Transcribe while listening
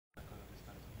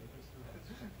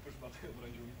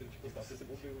Asi se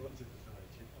objevovat, že to se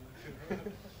léčit.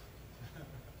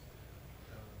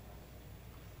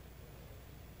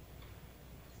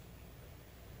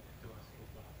 To je asi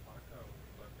úplná páka,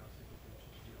 páka asi to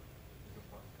určitě, je to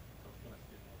pak, to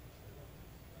nestihnu.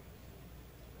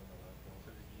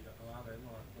 Se vybírá, no já vím,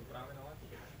 ale to právě na léto,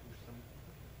 už jsem,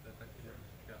 to je taky,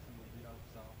 já jsem odbíral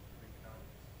psa, tenkrát.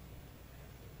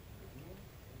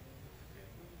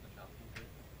 Začátku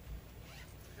května.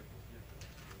 Takže pozdě,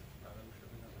 právě už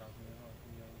aby nazráznil, ale to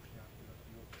měl už nějaký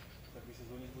takovýho. Tak by se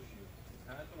zóně zboží, jo?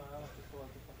 Ne, to ne, ale to je to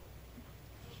pak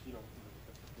příští rok,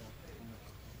 tak to má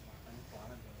ani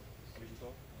plánem, víš to?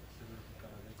 Si budu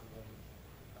říkat, že to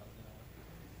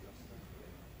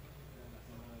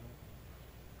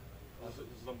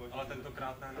bylo ale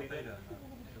tentokrát ne na týden.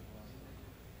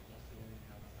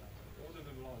 To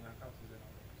by byla nějaká cizina.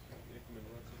 Jako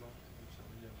minule třeba, když jsem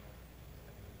viděl.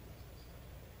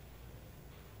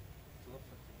 Co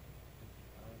zase?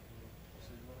 Ale to bylo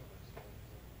poslední dva roky.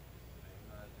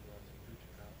 Ne, to bylo asi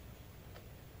klíčka.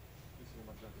 Ty si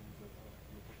nemáš žádný může, ale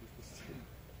to pošli to si.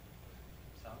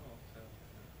 Sám, no, se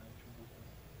nevím, vůbec.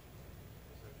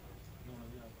 No,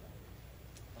 nevím,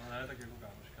 ale ne, tak jako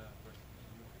kámoška, jako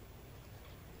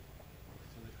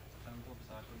ten toho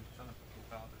psa, jako když třeba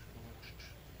neposlouchá, trošku ho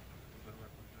to beru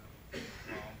jako, že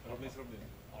mám rovný,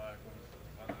 ale jako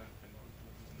já nevím,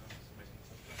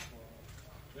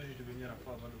 Ježiš, kdyby mě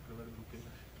rafla dva do krve do ruky,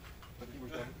 tak ti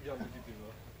možná udělám taky ty, no.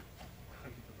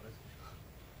 Taky to tady zkušel.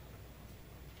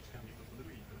 Já mi to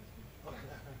podruhý, to nesmíš.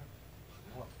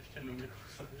 Ještě jednou mě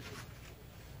kusat.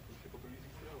 Ještě poprvé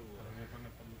získal, ale mě pak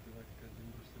napadlo, ty tak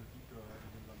každým prostě letítro, a já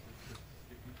vidím tam z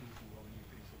těch výtulků, a oni,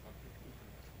 kteří jsou fakt pěkný.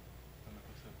 Tam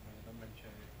jako se mě tam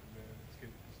menčej, kde vždycky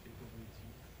vypustí to bojící.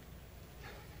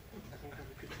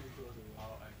 A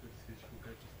jako vždycky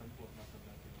škoukají přes ten plot na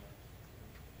sebe, tyhle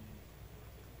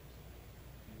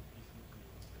písničky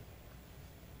vlastně.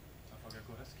 A fakt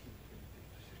jako hezký, když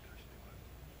si říkáš, tyhle,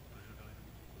 proč ho dali do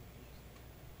útoku?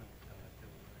 No, tam je ty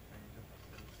vole, jak není to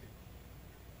pastelky.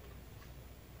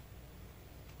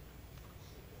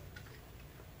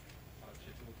 Ale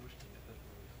určitě to odluštíte, to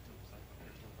psát,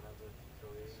 když to právě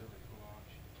si ho vychováš.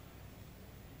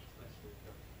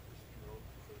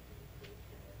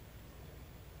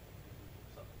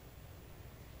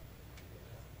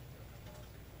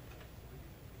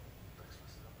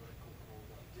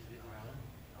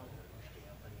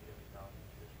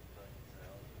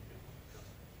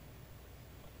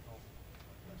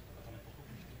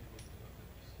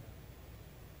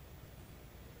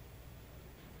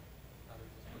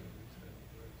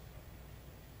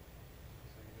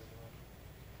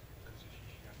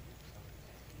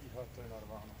 To je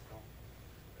narváno.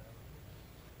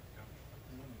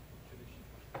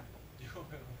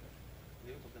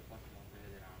 Jo, to ten plak má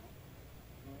vyjede ráno.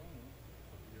 No.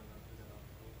 Jo, na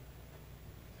federátku.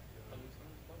 Tam jsme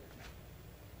nespali.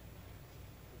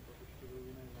 To ještě byl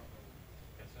jiný náhod.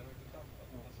 Já se jenom tam, a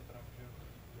to se teda může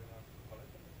dělat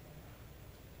kvalita?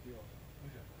 Jo.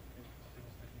 Může. Ty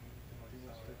ostatní,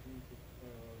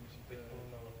 myslíte,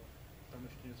 tam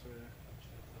ještě něco je?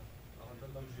 Ale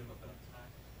tam můžeme teda.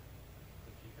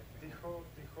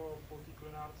 Tycho po té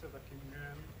klenárce taky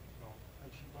můžem,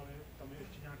 načípali, tam je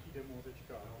ještě nějaký demo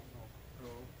teďka,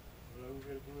 jo. V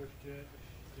Leuvěrbu ještě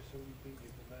jsou meetingy,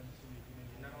 tohle je myslím jediný,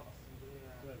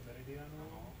 to je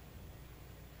Meridianu,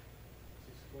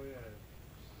 Cisco je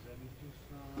Zenitu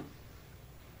snad,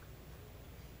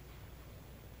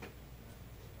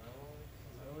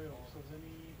 Leo je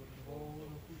obsazený od 2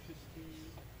 do půl 6,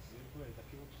 Virgo je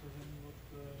taky obsazený od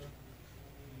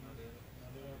Nadia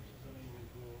je obsazený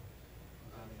Virgo.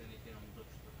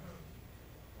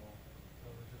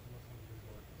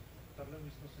 Tahle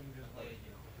místnost se může zbalit.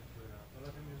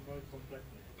 Tahle se může zbalit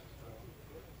kompletně.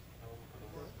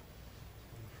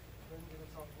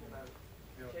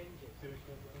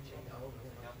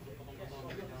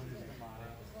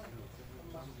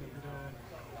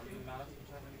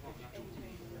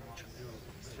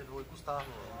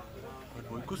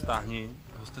 Dvojku stáhni,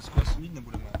 hostecku asi mít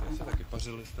nebudeme, tady se taky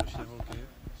pařili strašně holky.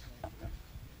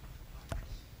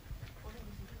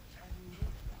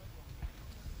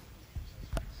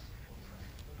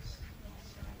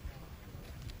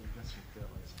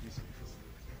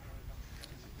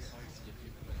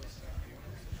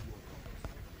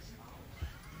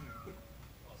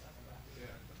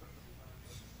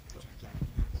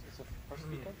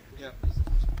 Yeah.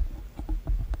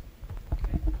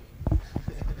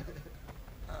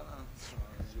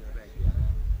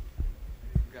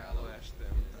 Gáló este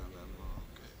után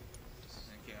oké.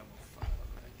 Nekem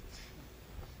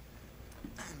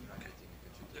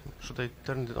Should I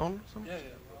turn it on? Yeah.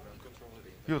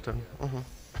 You turn.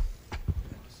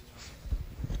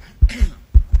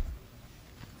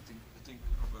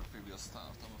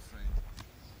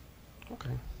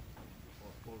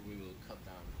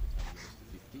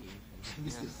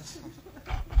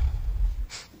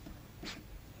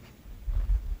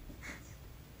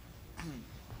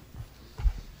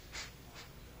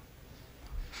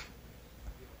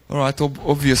 All right,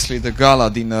 obviously the gala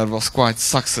dinner was quite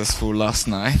successful last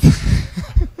night.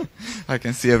 I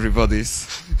can see everybody's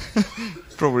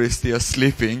probably still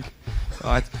sleeping.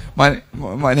 Right,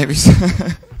 my name is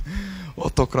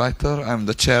Otto Kreiter. I'm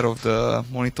the chair of the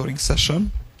monitoring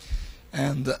session,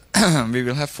 and we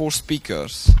will have 4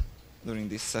 speakers during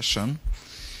this session.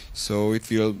 So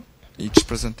each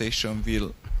presentation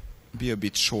will be a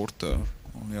bit shorter,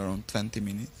 only around 20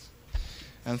 minutes.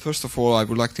 And first of all, I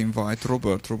would like to invite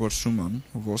Robert Schumann,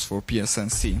 who works for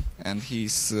PSNC, and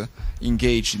he's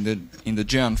engaged in the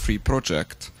GN3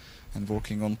 project and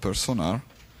working on Persona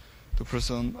to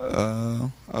present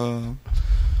a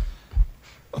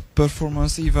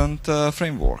performance event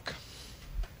framework.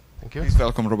 Thank you. Please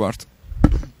welcome Robert.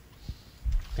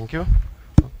 Thank you,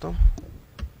 Otto.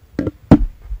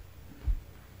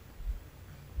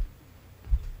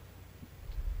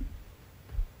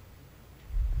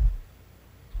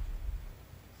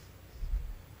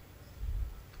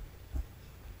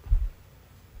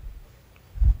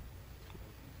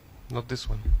 Not this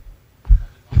one.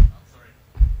 I'm sorry.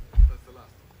 That's the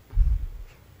last.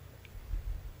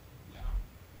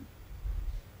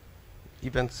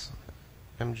 Events,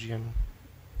 MGM.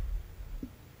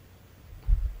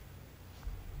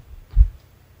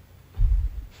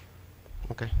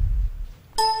 Okay.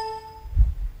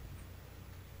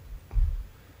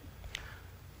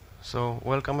 So,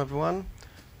 welcome everyone.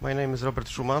 My name is Robert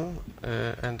Schumann,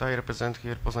 and I represent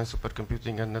here Poznań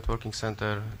Supercomputing and Networking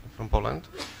Center from Poland,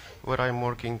 where I'm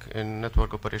working in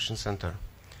Network Operations Center.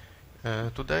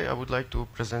 Today I would like to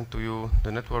present to you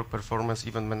the network performance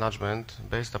event management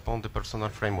based upon the Persona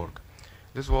framework.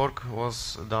 This work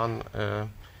was done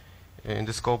in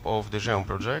the scope of the GEON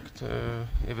project.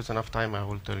 If it's enough time, I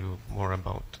will tell you more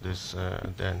about this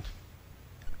at the end.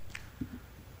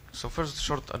 So first,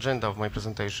 short agenda of my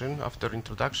presentation. After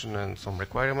introduction and some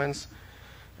requirements,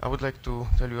 I would like to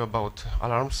tell you about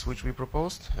alarms which we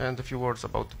proposed and a few words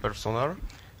about Persona.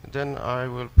 Then I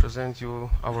will present you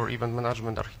our event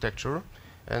management architecture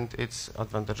and its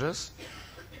advantages.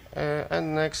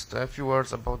 And next, a few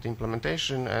words about the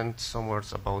implementation and some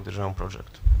words about the GEON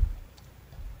project.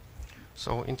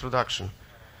 So, introduction.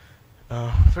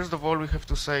 First of all, we have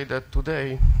to say that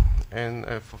today, and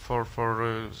for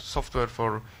software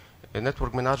for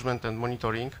network management and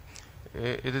monitoring,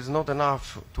 it is not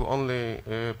enough to only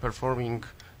performing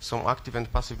some active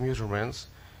and passive measurements,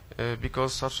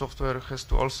 because such software has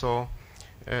to also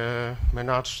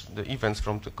manage the events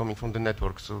coming from the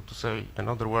network. So to say, in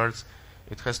other words,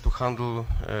 it has to handle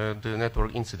the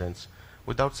network incidents.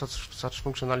 Without such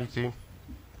functionality,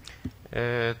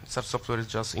 such software is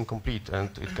just incomplete, and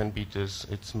it can be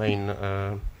its main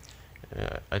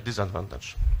a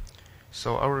disadvantage.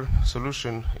 So our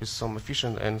solution is some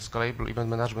efficient and scalable event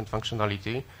management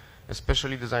functionality,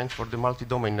 especially designed for the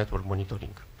multi-domain network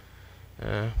monitoring.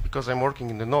 Because I'm working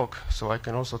in the NOC, so I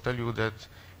can also tell you that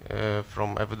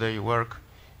from everyday work,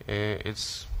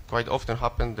 it's quite often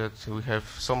happened that we have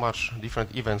so much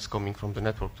different events coming from the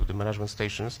network to the management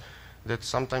stations that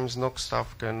sometimes NOC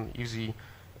staff can easily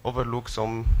overlook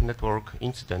some network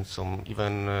incidents, some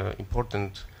even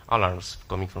important alarms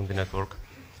coming from the network.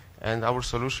 And our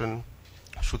solution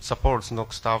should support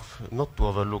NOC staff not to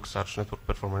overlook such network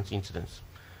performance incidents.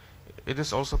 It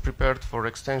is also prepared for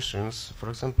extensions, for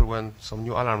example, when some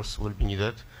new alarms will be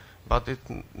needed, but it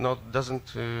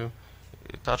doesn't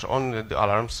touch only the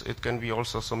alarms. It can be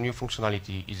also some new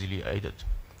functionality easily added.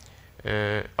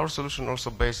 Our solution also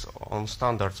based on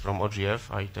standards from OGF.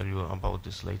 I'll tell you about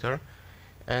this later.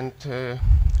 And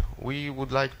we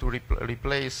would like to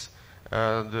replace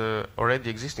the already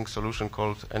existing solution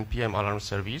called NPM Alarm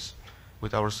Service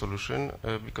with our solution,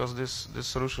 because this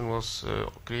solution was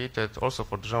created also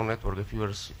for the GEON network a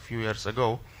few years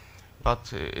ago,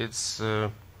 but its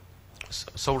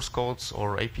source codes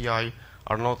or API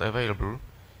are not available,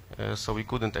 so we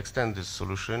couldn't extend this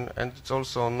solution, and it's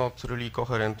also not really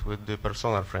coherent with the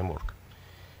Persona framework.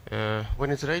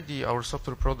 When it's ready, our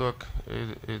software product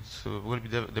will be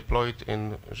deployed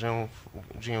in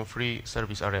GEON3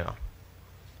 service area.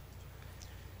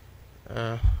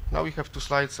 Now we have 2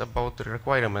 slides about the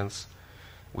requirements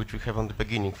which we have on the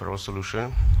beginning for our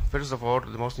solution. First of all,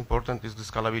 the most important is the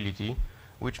scalability,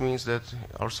 which means that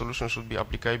our solution should be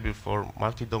applicable for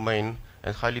multi-domain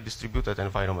and highly distributed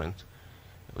environment,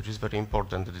 which is very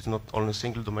important. It is not only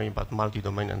single domain but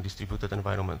multi-domain and distributed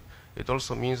environment. It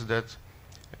also means that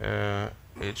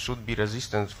it should be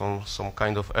resistant from some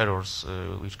kind of errors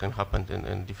which can happen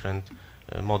in different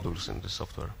modules in the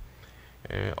software.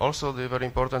 Also, very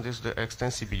important is the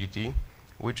extensibility,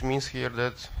 which means here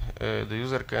that the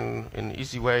user can, in an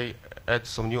easy way, add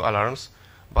some new alarms,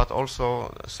 but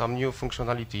also some new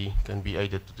functionality can be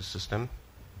added to the system,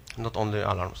 not only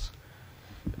alarms.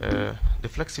 The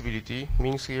flexibility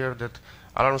means here that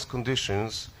alarms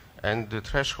conditions and the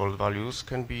threshold values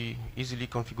can be easily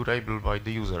configurable by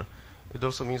the user. It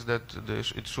also means that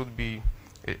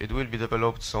it will be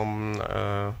developed some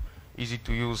easy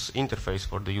to use interface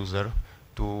for the user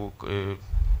to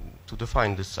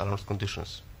define these alarms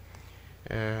conditions.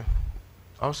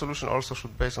 Our solution also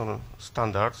should base on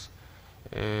standards.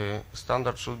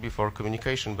 Standards should be for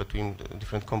communication between the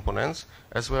different components,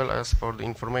 as well as for the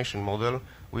information model,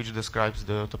 which describes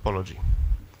the topology.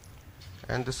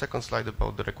 And the second slide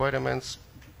about the requirements,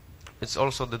 it's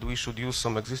also that we should use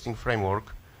some existing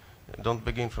framework. Don't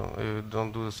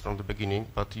do this from the beginning,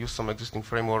 but use some existing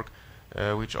framework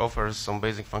which offers some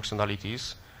basic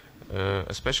functionalities,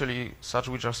 especially such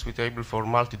which are suitable for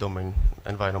multi-domain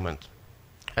environment.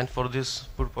 And for this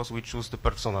purpose, we choose the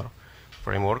perpetual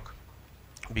framework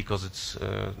because it's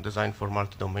designed for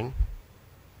multi-domain.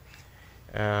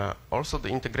 Also, the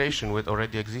integration with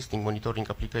already existing monitoring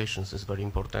applications is very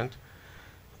important.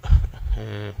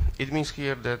 It means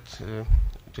here that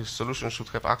this solution should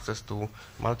have access to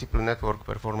multiple network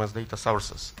performance data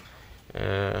sources.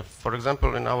 For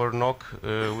example, in our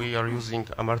NOC, we are using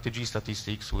MRTG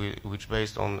statistics, which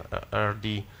based on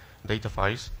RD data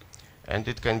files, and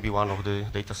it can be one of the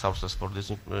data sources for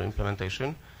this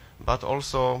implementation. But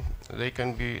also, there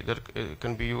can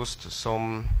be used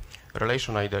some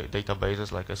relational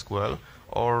databases like SQL,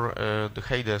 or the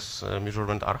HADES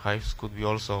measurement archives could be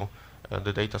also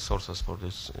the data sources for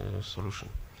this solution.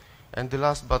 And the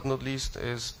last but not least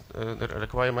is the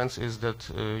requirements is that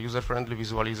user-friendly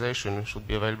visualization should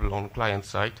be available on client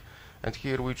side. And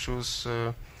here we choose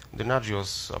the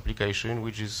Nagios application,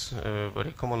 which is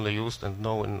very commonly used and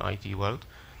known in IT world.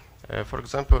 For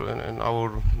example, in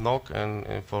our NOC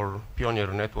and for Pioneer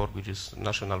network, which is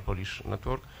national Polish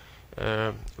network,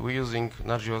 we're using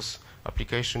Nagios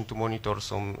application to monitor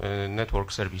some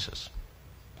network services.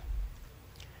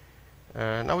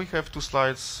 Now we have two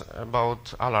slides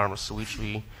about alarms which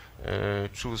we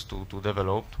choose to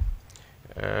develop.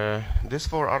 These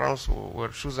four alarms were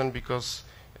chosen because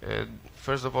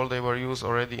first of all they were used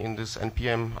already in this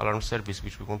NPM alarm service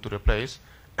which we want to replace,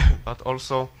 but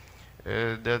also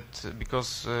that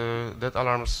because that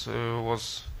alarms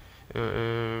was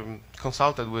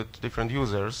consulted with different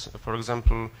users, for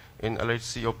example in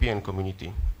LHC OPN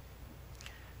community.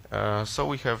 So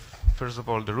we have first of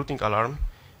all the routing alarm,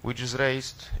 which is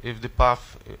raised if the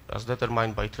path as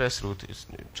determined by traceroute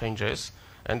changes,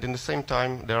 and in the same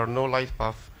time there are no light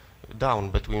path down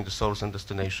between the source and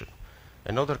destination.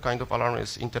 Another kind of alarm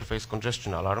is interface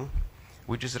congestion alarm,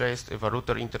 which is raised if a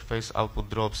router interface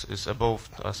output drops is above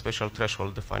a special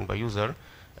threshold defined by user,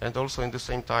 and also in the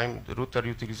same time the router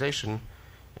utilization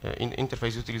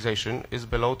interface utilization is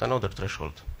below another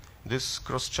threshold. This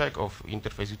cross-check of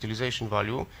interface utilization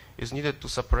value is needed to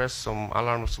suppress some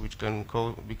alarms which can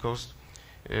cause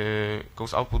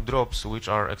output drops which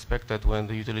are expected when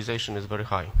the utilization is very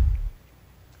high.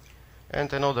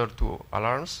 And another two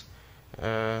alarms,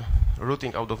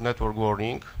 routing out of network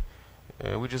warning,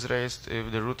 which is raised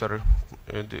if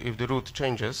the route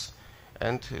changes,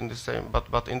 and in the same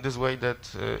but in this way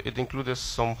that it includes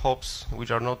some hops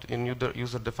which are not in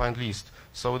user-defined list.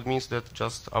 So it means that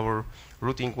just our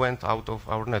routing went out of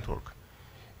our network.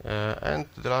 And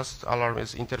the last alarm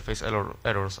is interface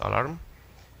errors alarm,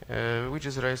 which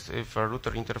is raised if a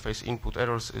router interface input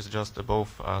errors is just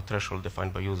above a threshold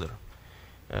defined by user.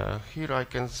 Here I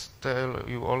can tell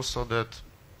you also that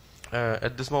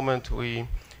at this moment we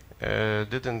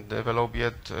didn't develop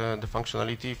yet the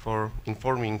functionality for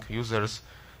informing users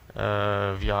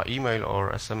via email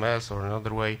or SMS or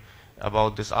another way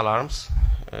about these alarms.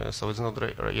 So it's not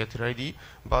yet ready,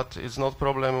 but it's not a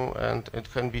problem, and it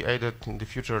can be added in the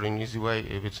future in an easy way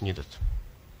if it's needed.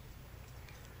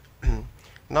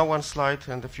 Now one slide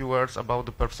and a few words about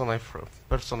the Persona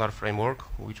framework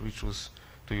which we choose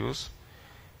to use.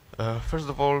 First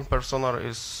of all, Persona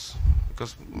is,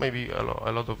 because maybe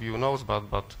a lot of you knows,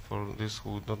 but for those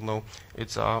who don't know,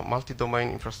 it's a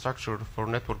multi-domain infrastructure for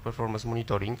network performance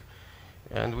monitoring,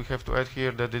 and we have to add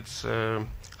here that it's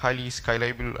highly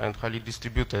scalable and highly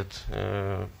distributed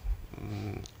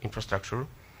infrastructure.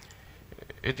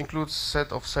 It includes a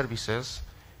set of services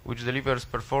which delivers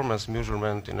performance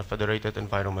measurement in a federated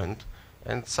environment,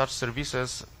 and such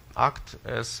services act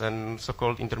as a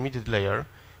so-called intermediate layer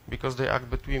because they act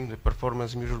between the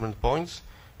performance measurement points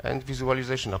and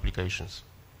visualization applications.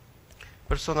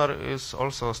 Personar is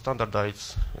also a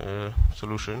standardized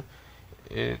solution.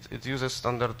 It uses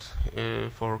standard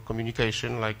for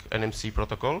communication like NMC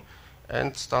protocol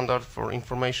and standard for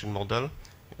information model,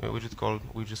 which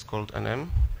is called NM.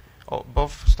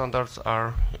 Both standards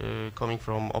are coming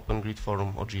from Open Grid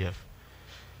Forum OGF.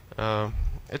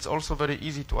 It's also very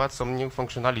easy to add some new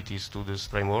functionalities to this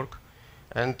framework,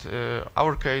 and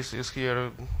our case is here,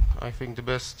 I think, the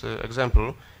best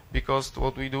example, because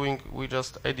what we're doing, we're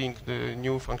just adding the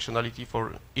new functionality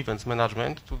for events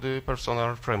management to the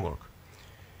Personar framework.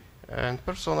 And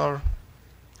Personar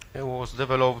was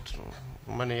developed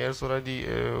many years already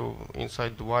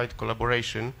inside the wide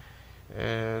collaboration.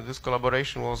 This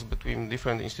collaboration was between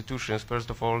different institutions, first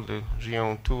of all the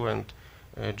GN2 and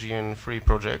GN3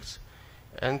 projects,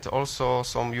 and also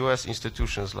some US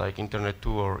institutions like Internet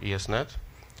 2 or ESNet,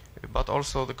 but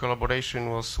also the collaboration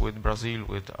was with Brazil,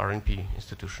 with RNP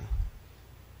institution.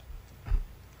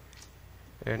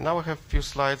 Now I have a few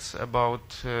slides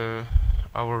about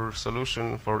our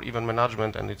solution for event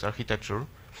management and its architecture.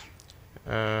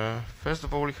 First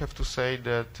of all, we have to say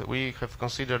that we have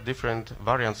considered different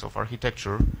variants of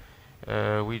architecture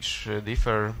which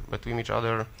differ between each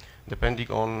other depending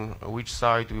on which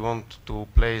side we want to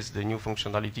place the new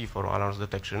functionality for alarms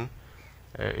detection.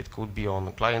 It could be on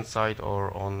the client side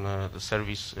or on the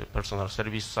service, personal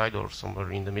service side, or somewhere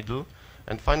in the middle.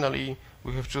 And finally,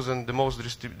 we have chosen the most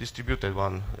distributed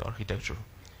one, the architecture.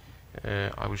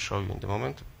 I will show you in a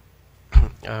moment.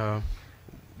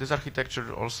 This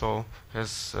architecture also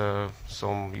has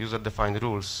some user-defined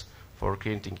rules for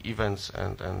creating events,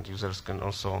 and users can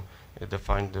also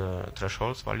define the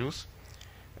thresholds values.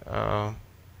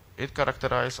 It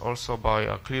characterized also by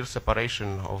a clear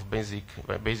separation of basic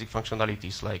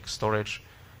functionalities like storage,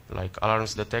 like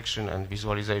alarms detection and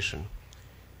visualization.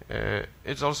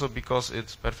 It's also because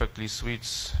it perfectly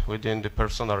suits within the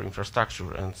Personar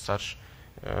infrastructure, and such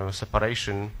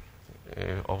separation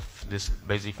of this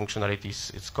basic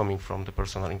functionalities is coming from the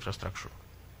Personar infrastructure.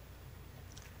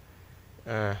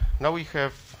 Now we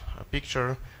have a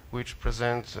picture which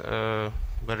presents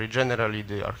very generally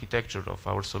the architecture of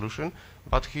our solution,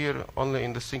 but here only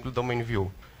in the single domain view.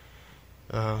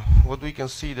 What we can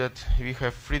see that we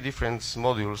have three different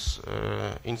modules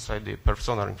inside the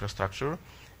Personar infrastructure,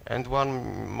 and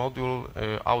one module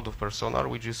out of Personar,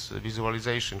 which is a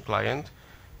visualization client,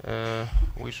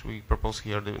 which we propose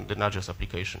here, the Nudges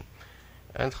application.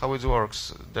 And how it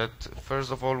works, that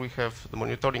first of all we have the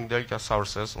monitoring data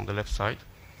sources on the left side,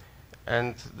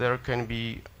 and there can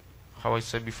be, how I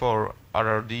said before,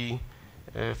 RRD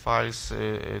files,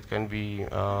 it can be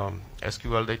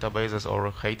SQL databases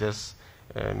or HATES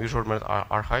measurement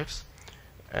archives,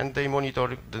 and they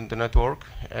monitor the network,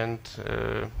 and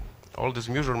all these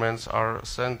measurements are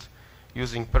sent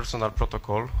using Personar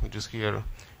protocol, which is here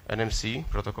NMC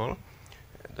protocol.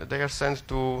 They are sent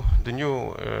to the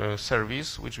new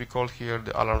service, which we call here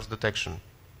the alarms detection.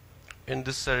 In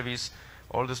this service,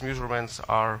 all these measurements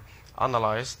are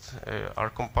analyzed, are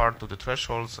compared to the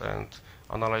thresholds and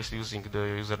analyzed using the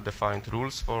user-defined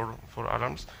rules for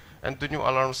alarms, and the new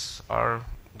alarms are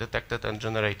detected and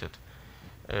generated.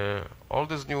 All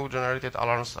these new generated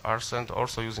alarms are sent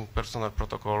also using Personar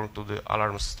protocol to the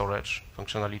alarm storage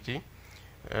functionality,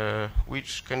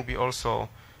 which can be also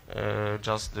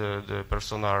just the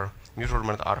Personar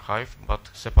measurement archive, but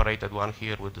separated one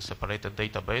here with the separated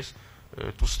database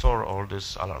to store all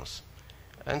these alarms.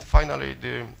 And finally,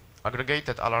 the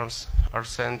aggregated alarms are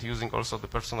sent using also the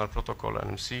Personar protocol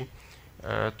NMC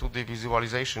to the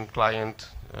visualization client,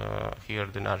 here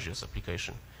the Nudges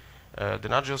application. The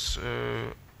Nudges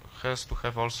has to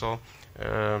have also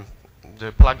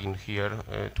the plugin here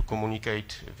to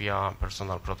communicate via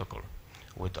Personar protocol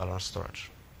with alarm storage.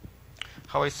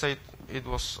 How I said, it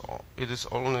is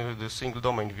only the single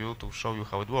domain view to show you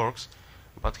how it works,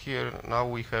 but here now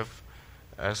we have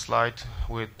a slide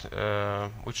with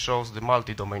which shows the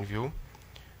multi-domain view.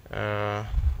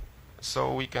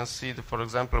 So we can see that, for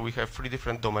example, we have three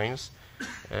different domains.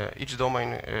 Each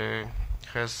domain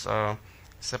has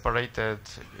separated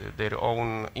their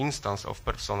own instance of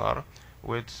Personar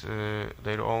with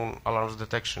their own alarms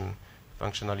detection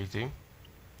functionality.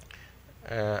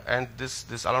 And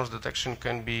this alarms detection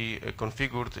can be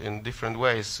configured in different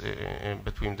ways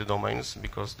between the domains,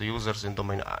 because the users in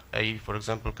domain A, for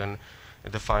example, can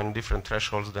define different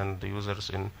thresholds than the users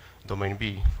in domain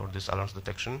B for this alarms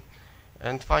detection.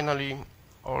 And finally,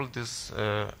 all these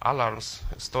alarms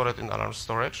stored in alarm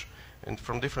storage and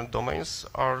from different domains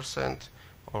are sent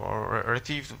or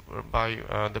retrieved by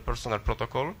the Personar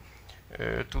protocol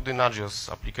to the Nudges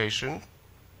application.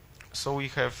 So we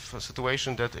have a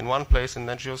situation that in one place in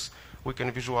Nudges we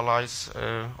can visualize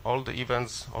all the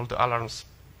events, all the alarms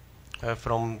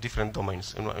from different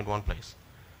domains in one place.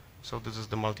 So this is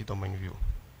the multi-domain view.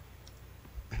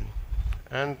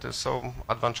 And so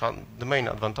the main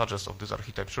advantages of this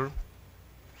architecture.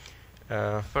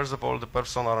 First of all, the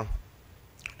Persona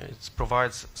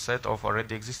provides a set of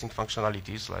already existing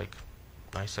functionalities, like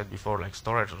I said before, like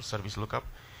storage or service lookup,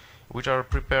 which are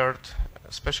prepared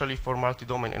especially for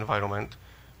multi-domain environment,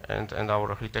 and our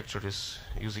architecture is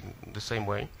using the same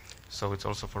way, so it's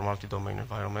also for multi-domain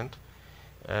environment.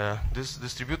 This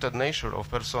distributed nature of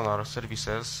Persona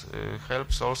services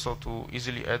helps also to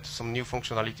easily add some new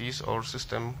functionalities or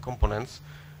system components,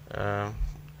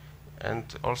 and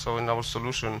also in our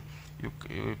solution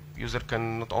user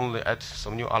can not only add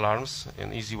some new alarms in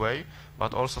an easy way,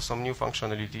 but also some new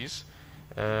functionalities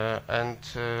and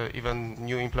even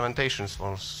new implementations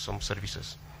for some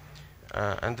services.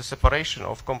 And the separation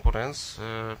of components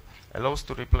allows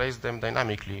to replace them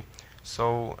dynamically.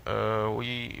 So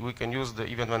we can use the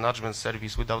event management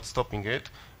service without stopping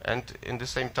it, and in the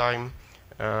same time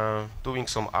doing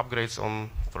some upgrades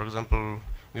on, for example,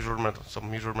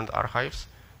 some measurement archives,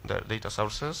 the data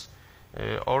sources,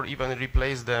 or even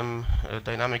replace them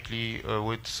dynamically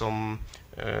with some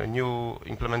new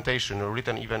implementation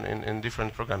written even in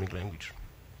different programming language.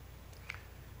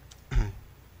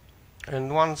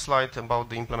 And one slide about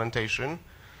the implementation.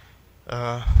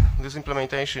 This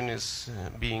implementation is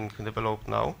being developed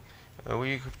now.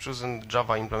 We have chosen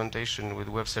Java implementation with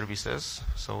web services,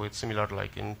 so it's similar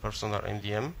like in Persona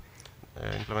MDM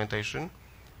implementation.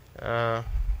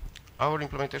 Our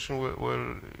implementation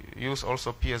will use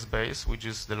also PSBase, which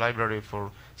is the library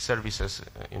for services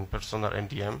in Persona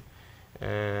MDM.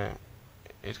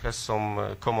 It has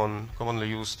some commonly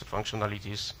used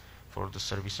functionalities for the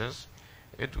services.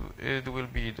 It will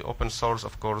be the open source,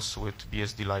 of course, with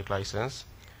BSD-like license.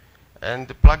 And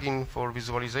the plugin for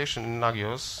visualization in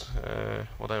Nagios,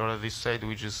 what I already said,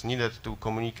 which is needed to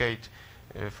communicate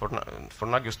for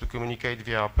Nagios to communicate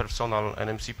via personal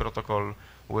NMC protocol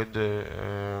with the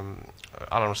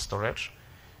alarm storage.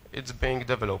 It's being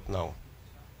developed now.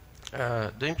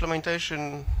 The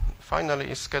implementation finally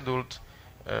is scheduled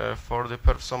for the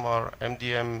Persona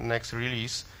MDM next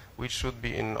release, which should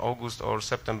be in August or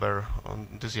September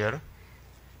this year.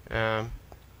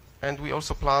 And we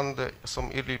also planned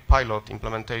some early pilot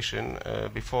implementation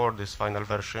before this final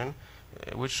version,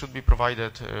 which should be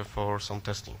provided for some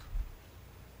testing.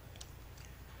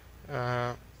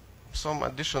 Some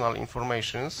additional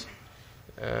informations,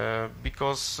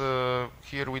 because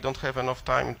here we don't have enough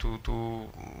time to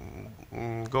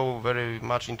go very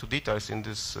much into details in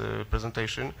this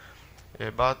presentation,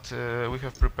 but we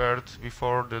have prepared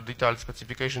before the detailed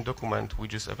specification document,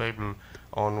 which is available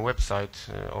on website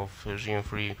of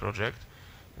GM3 project.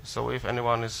 So if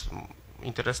anyone is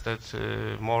interested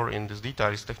more in these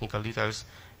details, technical details,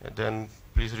 then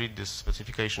please read this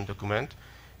specification document.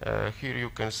 Here you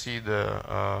can see the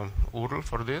URL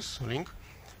for this link,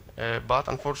 but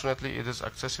unfortunately it is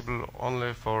accessible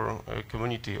only for a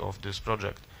community of this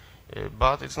project.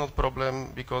 But it's not a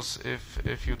problem, because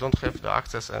if you don't have the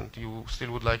access and you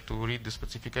still would like to read the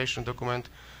specification document,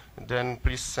 then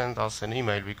please send us an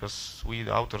email, because we,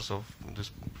 the authors of this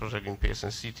project in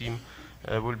PSNC team,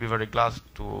 will be very glad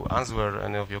to answer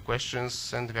any of your questions,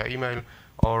 send via email,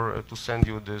 or to send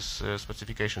you this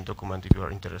specification document if you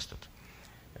are interested.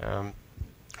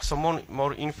 Some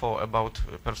more info about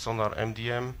Persona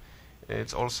MDM,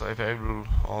 it's also available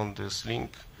on this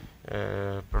link,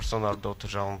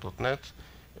 persona.jean.net,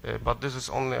 but this is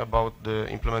only about the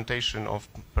implementation of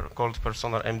called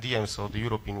Persona MDM, so the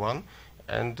European one,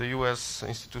 and the US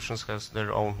institutions has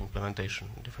their own implementation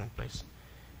in different place.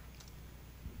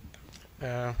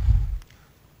 I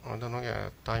don't know, yeah,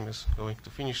 time is going to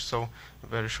finish, so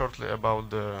very shortly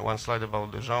about one slide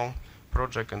about the Jean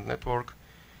project and network.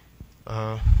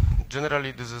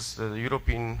 Generally, this is the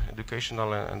European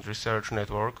Educational and Research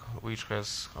Network, which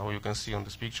has, how you can see on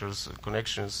these pictures,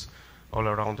 connections all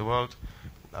around the world.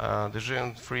 The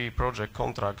GM3 project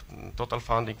contract, total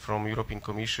funding from European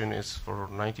Commission is for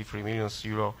 93 million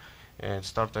euro, and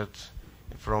started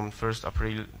from 1st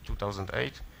April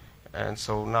 2008. And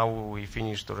so now we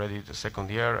finished already the second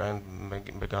year and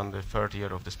began the third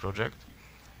year of this project.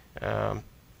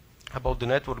 About the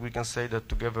network, we can say that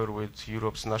together with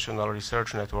Europe's national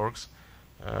research networks,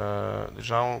 the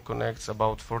Jean connects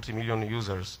about 40 million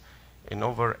users in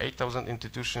over 8,000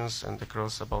 institutions and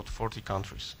across about 40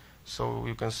 countries. So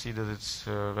you can see that it's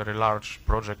a very large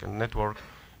project and network,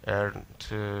 and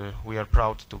we are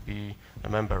proud to be a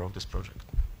member of this project.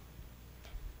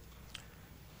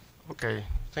 Okay,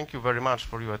 thank you very much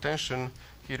for your attention.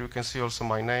 here you can see also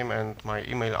my name and my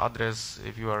email address.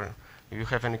 If you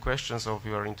have any questions or if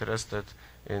you are interested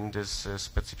in this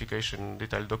specification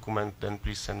detailed document, then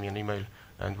please send me an email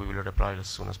and we will reply as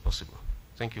soon as possible.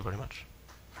 Thank you very much.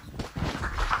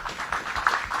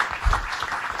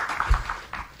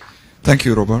 Thank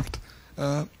you, Robert.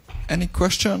 Any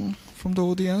question from the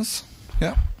audience?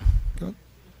 Yeah, good.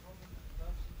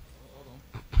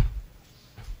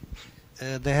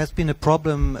 There has been a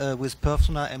problem with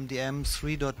Persona MDM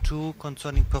 3.2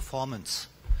 concerning performance.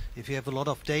 If you have a lot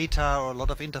of data or a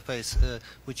lot of interface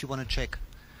which you want to check.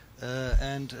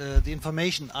 The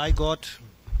information I got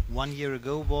 1 year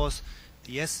ago was,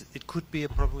 yes, it could be a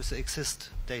problem with the exist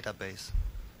database.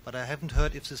 But I haven't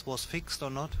heard if this was fixed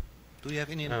or not. Do you have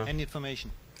any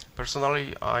information?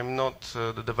 Personally, I'm not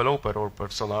the developer or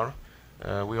Persona.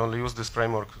 We only use this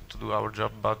framework to do our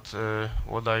job, but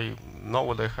what I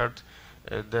heard,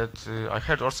 I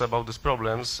heard also about these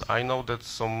problems. I know that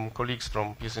some colleagues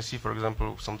from PSNC, for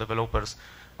example, some developers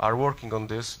are working on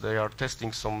this. They are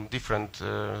testing some different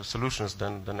solutions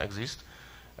than exist.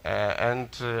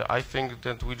 I think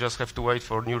that we just have to wait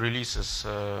for new releases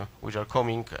which are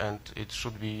coming, and it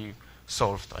should be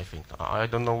solved, I think. I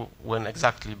don't know when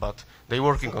exactly, but they're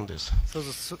working on this. So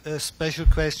the special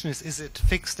question is it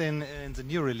fixed in the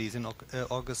new release in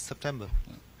August, September?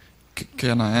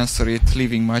 Can I answer it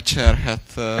leaving my chair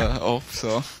hat off,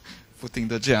 so putting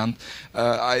the giant?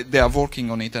 They are working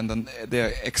on it, and then they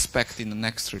are expecting the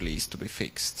next release to be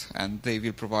fixed, and they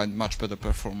will provide much better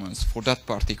performance for that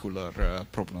particular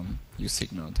problem you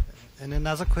signaled. And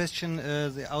another question,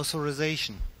 the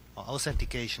authorization or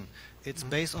authentication. It's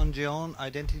based on your own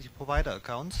identity provider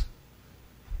accounts,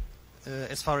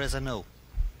 as far as I know.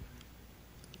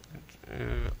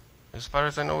 As far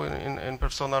as I know, in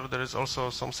Persona there is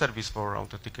also some service for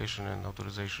authentication and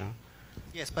authorization.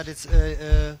 Yes, but it's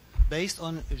based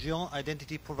on your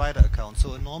identity provider account.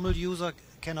 So a normal user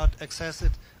cannot access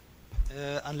it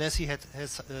unless he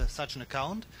has such an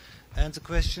account. And the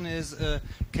question is,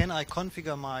 can I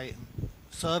configure my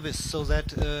service so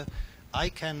that I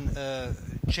can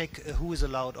check who is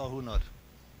allowed or who not?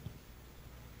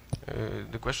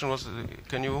 The question was,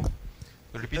 can you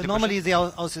repeat the normally question?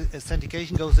 the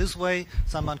authentication goes this way.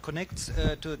 Someone connects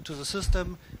to the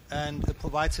system and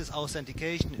provides his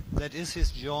authentication. That is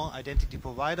his your identity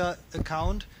provider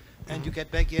account, and you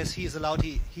get back, yes, he is allowed,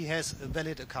 he has a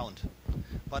valid account.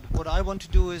 But what I want to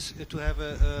do is to have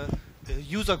a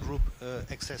user group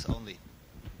access only.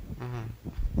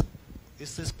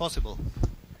 Is this possible?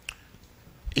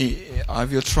 I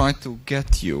will try to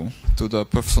get you to the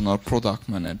personal product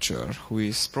manager, who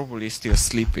is probably still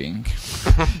sleeping.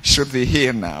 Should be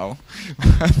here now.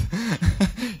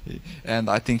 And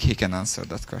I think he can answer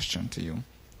that question to you.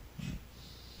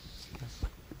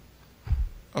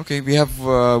 Okay, we have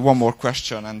one more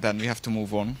question, and then we have to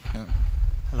move on. Yeah.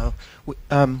 Hello.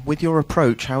 With your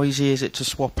approach, how easy is it to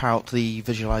swap out the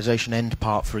visualization end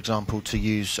part, for example, to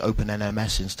use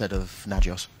OpenNMS instead of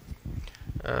Nagios?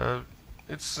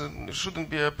 It shouldn't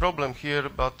be a problem here,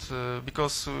 but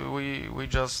because we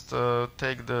just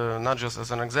take the Nagios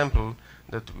as an example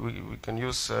that we can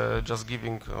use, just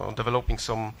giving developing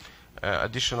some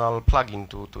additional plugin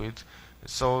to it.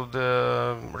 So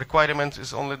the requirement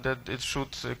is only that it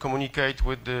should communicate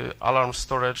with the alarm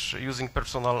storage using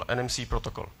personal NMC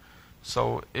protocol.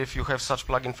 So if you have such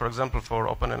plugin, for example, for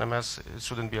OpenNMS, it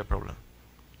shouldn't be a problem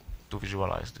to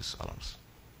visualize these alarms.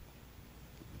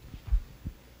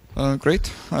 Great.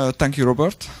 Thank you,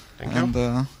 Robert. Thank you. And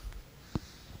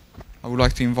I would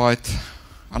like to invite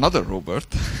another Robert,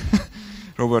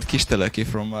 Robert Kisteleki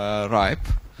from RIPE,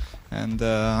 and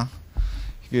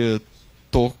he will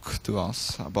talk to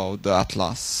us about the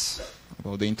Atlas,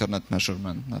 about the Internet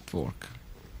Measurement Network.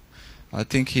 I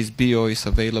think his bio is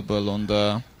available on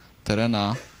the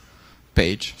Terena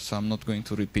page, so I'm not going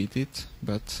to repeat it,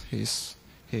 but he's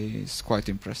quite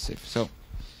impressive. So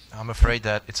I'm afraid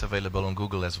that it's available on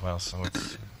Google as well, so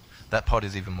that part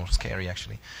is even more scary,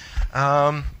 actually.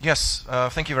 Yes,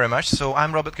 thank you very much. So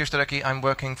I'm Robert Kisteleki. I'm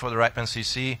working for the RIPE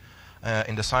NCC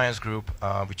in the science group,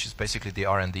 which is basically the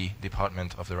R&D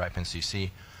department of the RIPE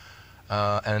NCC.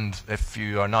 And if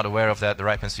you are not aware of that, the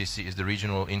RIPE NCC is the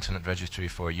regional internet registry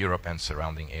for Europe and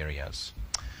surrounding areas.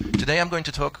 Today I'm going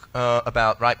to talk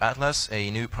about RIPE Atlas, a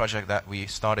new project that we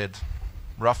started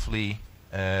roughly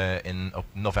in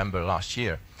November last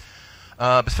year.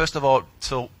 But first of all,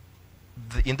 so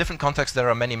in different contexts there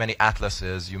are many, many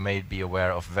atlases. You may be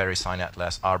aware of VeriSign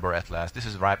Atlas, Arbor Atlas. This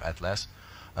is RIPE Atlas,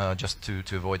 just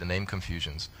to avoid the name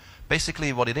confusions.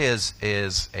 Basically what it is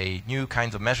a new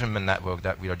kind of measurement network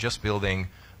that we are just building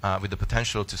with the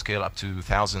potential to scale up to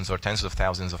thousands or tens of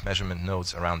thousands of measurement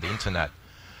nodes around the internet.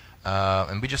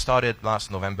 And we just started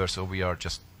last November, so we are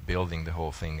just building the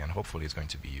whole thing, and hopefully it's going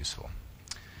to be useful.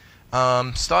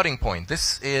 Starting point.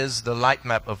 This is the light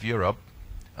map of Europe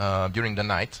during the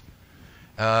night.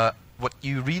 What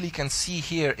you really can see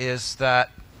here is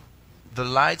that the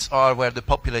lights are where the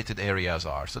populated areas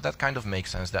are. So that kind of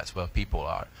makes sense. That's where people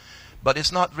are. But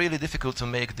it's not really difficult to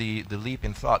make the leap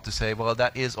in thought to say, well,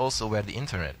 that is also where the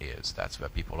internet is. That's where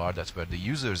people are. That's where the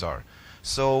users are.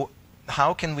 So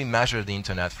how can we measure the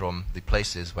internet from the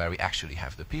places where we actually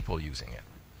have the people using it?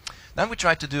 Then we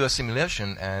tried to do a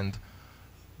simulation, and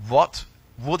what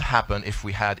would happen if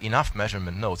we had enough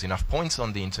measurement nodes, enough points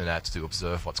on the internet to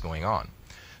observe what's going on.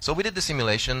 So we did the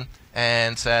simulation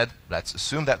and said, let's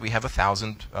assume that we have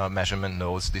 1,000 measurement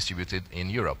nodes distributed in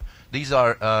Europe. These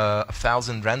are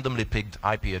 1,000 randomly picked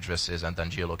IP addresses and then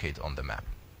geolocated on the map.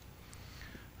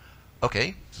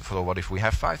 Okay, so what if we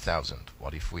have 5,000?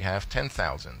 What if we have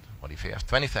 10,000? What if we have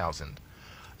 20,000?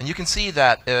 And you can see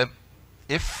that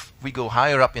if we go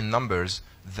higher up in numbers,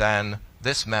 then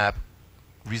this map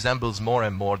resembles more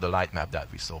and more the light map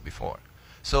that we saw before.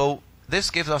 So this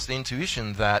gives us the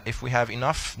intuition that if we have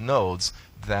enough nodes,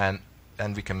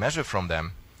 and we can measure from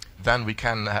them, then we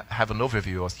can have an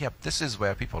overview of, yep, this is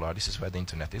where people are, this is where the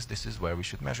internet is, this is where we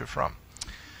should measure from.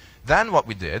 Then what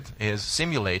we did is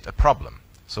simulate a problem.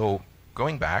 So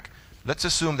going back, let's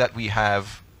assume that we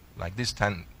have like these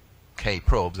 10K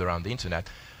probes around the internet.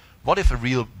 What if a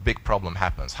real big problem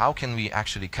happens? How can we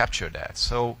actually capture that?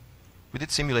 So we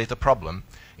did simulate a problem.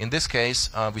 In this case,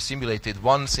 we simulated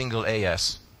one single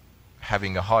AS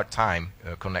having a hard time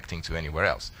connecting to anywhere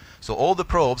else. So all the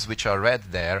probes which are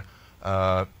red there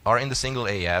are in the single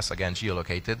AS, again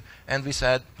geolocated, and we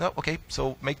said, oh, okay,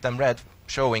 so make them red,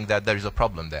 showing that there is a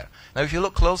problem there. Now if you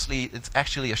look closely, it's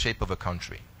actually a shape of a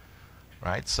country,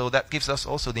 right? So that gives us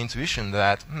also the intuition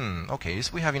that, okay,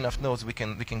 if we have enough nodes, we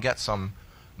can get some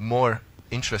more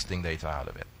interesting data out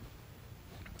of it.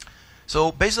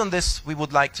 So based on this, we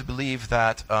would like to believe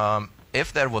that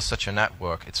if there was such a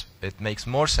network, it makes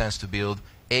more sense to build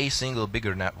a single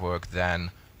bigger network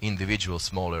than individual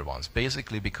smaller ones,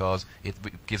 basically because it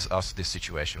gives us this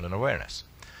situational awareness.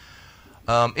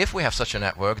 If we have such a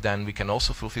network, then we can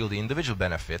also fulfill the individual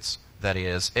benefits. That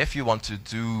is, if you want to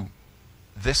do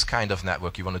this kind of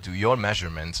network, you want to do your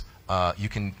measurements, you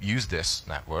can use this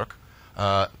network.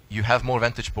 You have more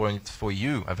vantage points for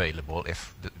you available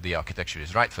if the architecture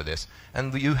is right for this,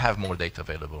 and you have more data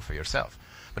available for yourself.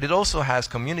 But it also has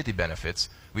community benefits,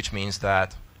 which means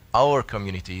that our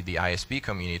community, the ISP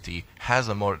community, has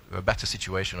a better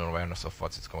situational awareness of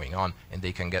what's going on, and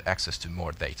they can get access to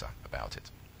more data about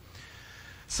it.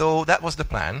 So that was the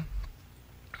plan.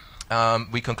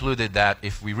 We concluded that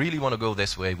if we really want to go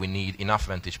this way, we need enough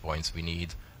vantage points. We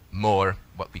need more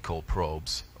what we call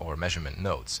probes or measurement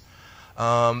nodes.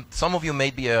 Some of you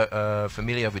may be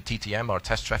familiar with TTM, or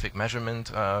test traffic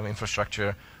measurement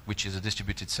infrastructure, which is a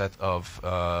distributed set of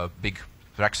big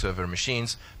rack server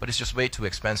machines, but it's just way too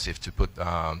expensive to put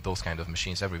those kind of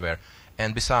machines everywhere.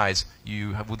 And besides,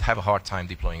 you would have a hard time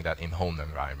deploying that in home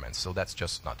environments, so that's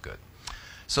just not good.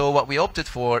 So what we opted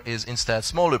for is instead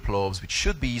smaller probes, which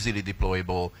should be easily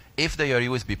deployable. If they are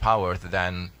USB powered,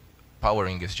 then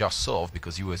powering is just solved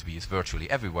because USB is virtually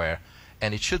everywhere,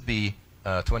 and it should be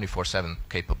 24/7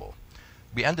 capable.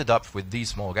 We ended up with these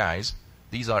small guys.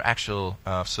 These are actual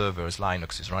servers.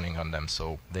 Linux is running on them,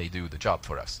 so they do the job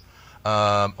for us.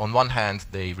 On one hand,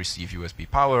 they receive USB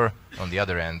power. On the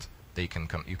other end, you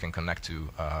can connect to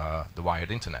the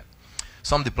wired internet.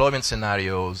 Some deployment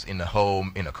scenarios in a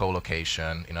home, in a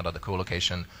co-location, in another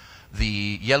co-location.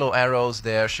 The yellow arrows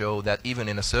there show that even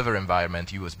in a server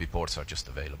environment, USB ports are just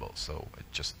available. So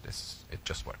it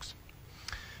just works.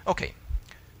 Okay.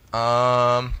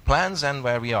 Plans and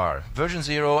where we are. Version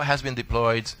 0 has been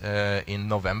deployed in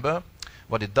November.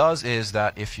 What it does is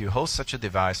that if you host such a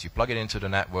device, you plug it into the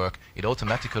network, it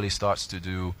automatically starts to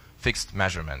do fixed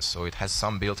measurements. So it has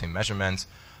some built-in measurements.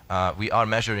 We are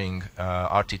measuring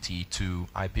RTT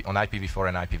on IPv4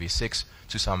 and IPv6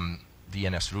 to some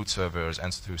DNS root servers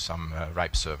and through some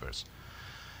RIPE servers.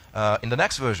 In the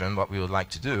next version, what we would like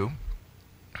to do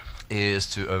is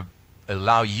to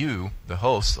allow you, the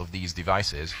host of these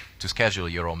devices, to schedule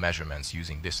your own measurements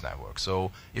using this network.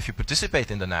 So if you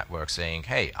participate in the network saying,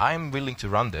 hey, I'm willing to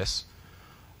run this,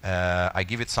 I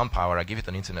give it some power, I give it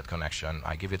an internet connection,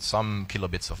 I give it some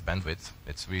kilobits of bandwidth,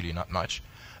 it's really not much,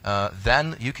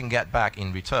 then you can get back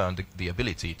in return the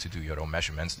ability to do your own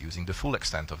measurements using the full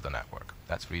extent of the network.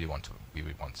 That's really what we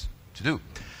want to do.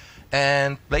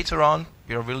 And later on,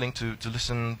 we are willing to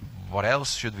listen, what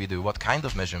else should we do? What kind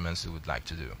of measurements we would like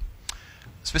to do?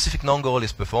 Specific non-goal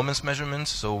is performance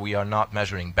measurements, so we are not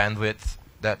measuring bandwidth.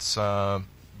 That's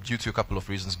due to a couple of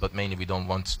reasons, but mainly we don't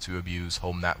want to abuse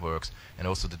home networks, and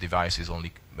also the device is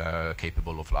only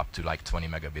capable of up to like 20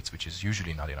 megabits, which is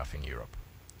usually not enough in Europe,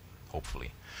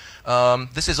 hopefully.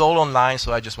 This is all online,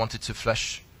 so I just wanted to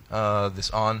flash this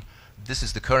on. This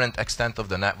is the current extent of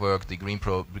the network. The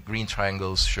green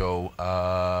triangles show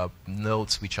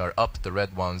nodes which are up, the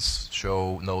red ones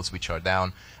show nodes which are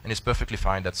down, and it's perfectly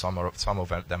fine that some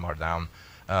of them are down.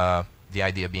 The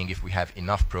idea being if we have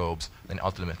enough probes, then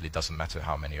ultimately it doesn't matter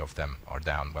how many of them are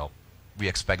down. Well, we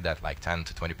expect that like 10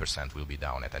 to 20% will be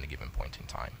down at any given point in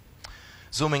time.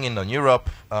 Zooming in on Europe,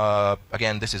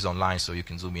 again, this is online, so you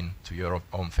can zoom in to your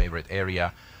own favorite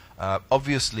area.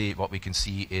 Obviously, what we can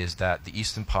see is that the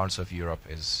eastern parts of Europe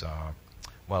is,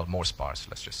 well, more sparse,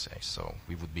 let's just say. So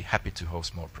we would be happy to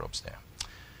host more probes there.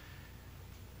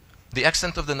 The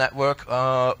extent of the network,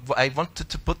 I wanted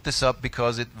to put this up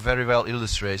because it very well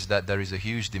illustrates that there is a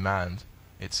huge demand.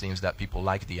 It seems that people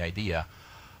like the idea.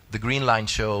 The green line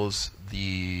shows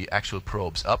the actual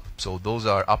probes up. So those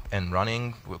are up and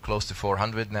running. We're close to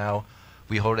 400 now.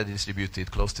 We already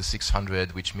distributed close to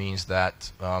 600, which means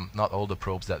that not all the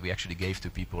probes that we actually gave to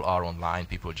people are online.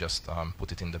 People just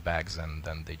put it in the bags and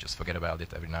then they just forget about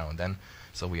it every now and then.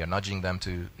 So we are nudging them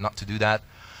to not to do that.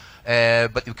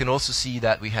 But you can also see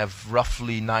that we have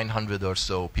roughly 900 or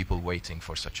so people waiting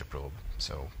for such a probe.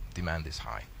 So demand is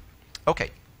high.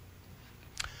 Okay.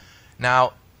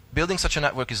 Now, building such a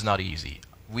network is not easy.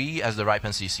 We, as the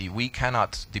RIPE-NCC, we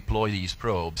cannot deploy these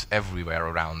probes everywhere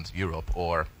around Europe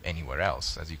or anywhere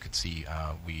else. As you could see,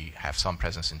 we have some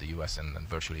presence in the US and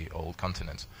virtually all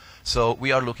continents. So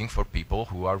we are looking for people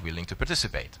who are willing to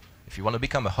participate. If you want to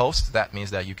become a host, that means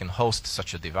that you can host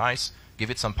such a device, give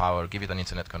it some power, give it an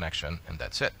internet connection, and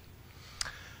that's it.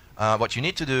 What you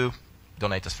need to do,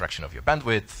 donate a fraction of your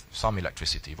bandwidth, some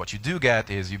electricity. What you do get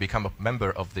is you become a member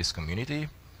of this community.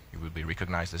 You will be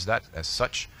recognized as that, as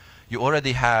such. You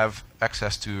already have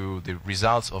access to the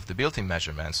results of the built-in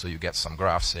measurements, so you get some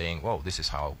graphs saying, whoa, this is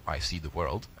how I see the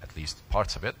world, at least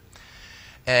parts of it.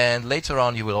 And later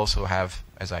on, you will also have,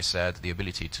 as I said, the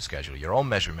ability to schedule your own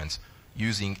measurements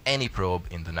using any probe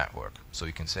in the network. So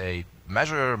you can say,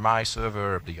 measure my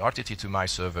server, the RTT to my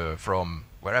server from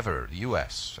wherever, the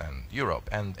US and Europe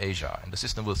and Asia, and the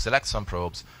system will select some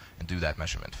probes and do that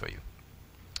measurement for you.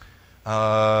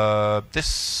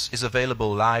 This is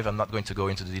available live. I'm not going to go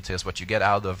into the details. What you get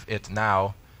out of it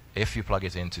now, if you plug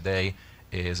it in today,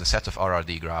 is a set of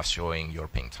RRD graphs showing your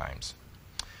ping times.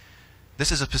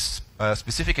 This is a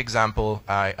specific example.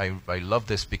 I love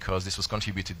this because this was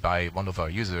contributed by one of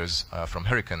our users from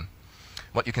Hurricane.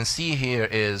 What you can see here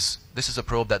is this is a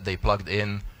probe that they plugged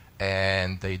in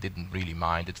and they didn't really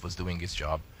mind. It was doing its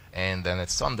job. And then at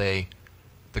Sunday,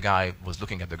 the guy was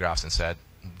looking at the graphs and said,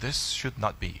 this should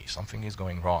not be. Something is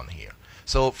going wrong here.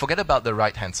 So forget about the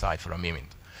right-hand side for a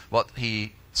moment. What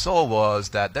he saw was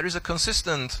that there is a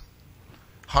consistent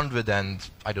 100 and,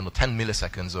 I don't know, 10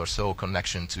 milliseconds or so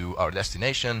connection to our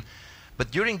destination.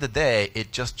 But during the day,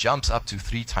 it just jumps up to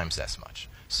 3 times as much.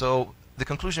 So the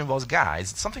conclusion was, guys,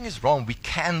 something is wrong. We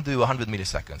can do 100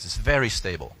 milliseconds. It's very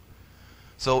stable.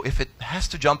 So if it has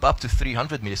to jump up to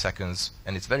 300 milliseconds,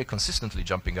 and it's very consistently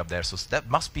jumping up there, so that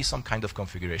must be some kind of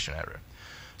configuration error.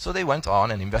 So they went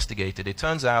on and investigated. It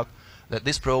turns out that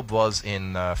this probe was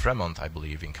in Fremont, I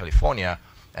believe, in California,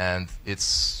 and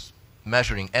it's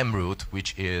measuring en route,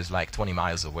 which is like 20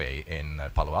 miles away in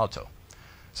Palo Alto.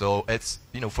 So it's,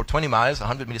 you know, for 20 miles,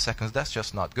 100 milliseconds, that's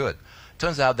just not good.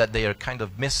 Turns out that they are kind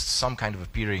of missed some kind of a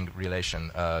peering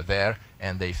relation there,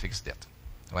 and they fixed it.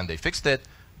 When they fixed it,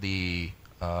 the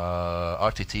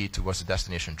RTT towards the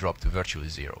destination dropped to virtually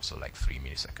 0, so like 3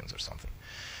 milliseconds or something.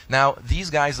 Now, these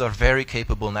guys are very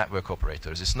capable network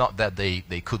operators. It's not that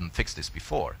they couldn't fix this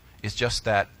before. It's just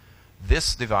that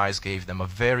this device gave them a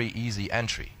very easy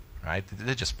entry, right?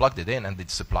 They just plugged it in and it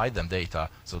supplied them data,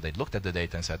 so they looked at the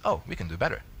data and said, oh, we can do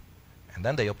better. And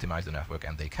then they optimized the network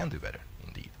and they can do better,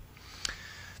 indeed.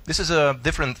 This is a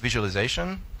different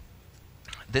visualization.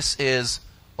 This is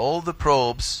all the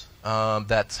probes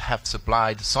that have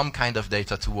supplied some kind of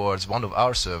data towards one of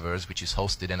our servers, which is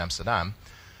hosted in Amsterdam.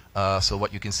 So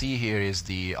what you can see here is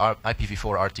the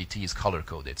IPv4 RTT is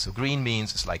color-coded. So green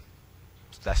means it's like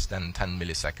less than 10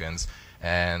 milliseconds,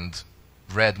 and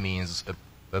red means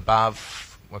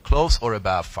above, or close or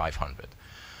above 500.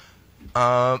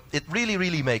 It really,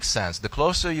 really makes sense. The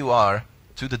closer you are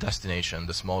to the destination,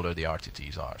 the smaller the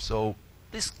RTTs are. So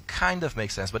this kind of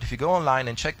makes sense. But if you go online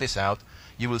and check this out,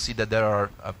 you will see that there are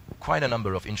quite a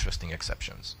number of interesting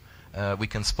exceptions. We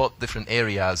can spot different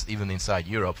areas, even inside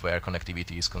Europe, where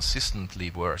connectivity is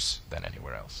consistently worse than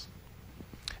anywhere else.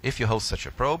 If you host such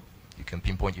a probe, you can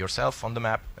pinpoint yourself on the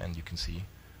map, and you can see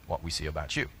what we see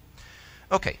about you.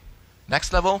 Okay,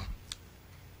 next level.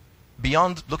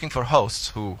 Beyond looking for hosts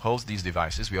who host these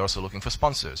devices, we are also looking for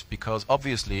sponsors, because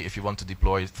obviously if you want to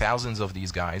deploy thousands of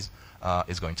these guys,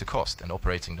 it's going to cost, and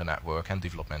operating the network and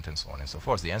development and so on and so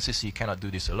forth. The NCC cannot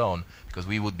do this alone, because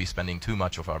we would be spending too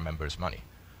much of our members' money.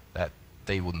 That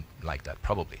they wouldn't like that,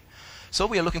 probably. So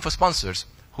we are looking for sponsors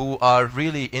who are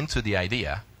really into the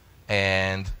idea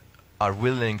and are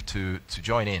willing to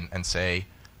join in and say,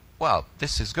 well,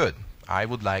 this is good. I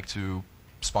would like to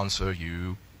sponsor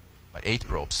you 8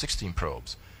 probes, 16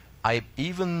 probes. I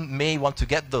even may want to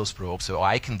get those probes so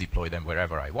I can deploy them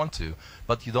wherever I want to,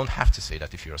 but you don't have to say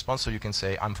that. If you're a sponsor, you can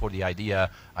say, I'm for the idea,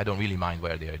 I don't really mind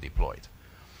where they are deployed.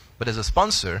 But as a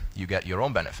sponsor, you get your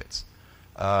own benefits.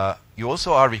 You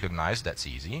also are recognized, that's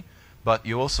easy, but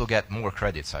you also get more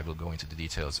credits. I will go into the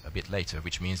details a bit later,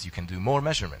 which means you can do more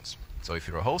measurements. So if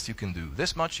you're a host, you can do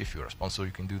this much. If you're a sponsor,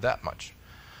 you can do that much.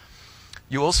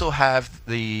 You also have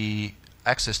the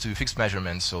access to fixed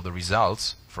measurements, so the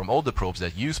results from all the probes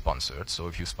that you sponsored. So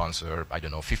if you sponsor, I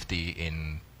don't know, 50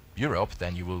 in Europe,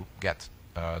 then you will get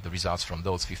the results from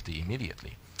those 50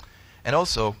 immediately. And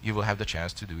also, you will have the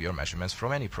chance to do your measurements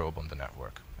from any probe on the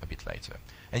network a bit later.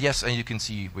 And yes, and you can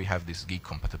see we have this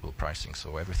geek-compatible pricing,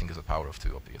 so everything is a power of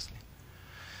 2, obviously.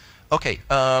 Okay,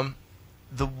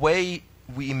 the way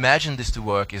we imagine this to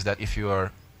work is that if you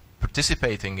are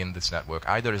participating in this network,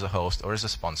 either as a host or as a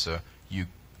sponsor, you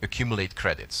accumulate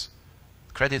credits.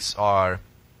 Credits are,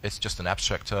 it's just an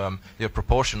abstract term, they're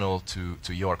proportional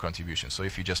to your contribution. So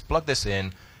if you just plug this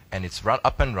in and it's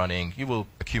up and running, you will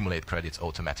accumulate credits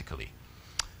automatically.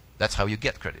 That's how you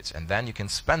get credits, and then you can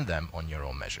spend them on your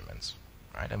own measurements,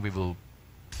 right? And we will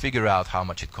figure out how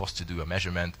much it costs to do a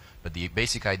measurement, but the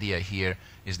basic idea here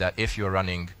is that if you're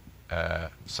running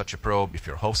such a probe, if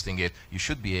you're hosting it, you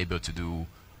should be able to do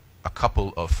a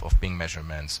couple of ping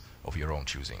measurements of your own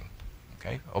choosing.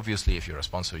 Okay? Obviously, if you're a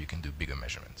sponsor, you can do bigger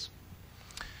measurements.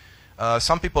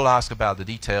 Some people ask about the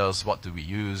details. What do we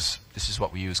use? This is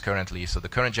what we use currently. So the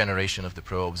current generation of the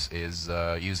probes is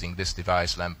using this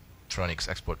device, Lamtronics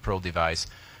Export Pro device,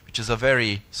 which is a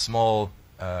very small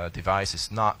device.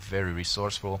 It's not very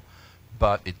resourceful,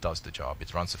 but it does the job.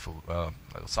 It runs a full,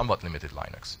 somewhat limited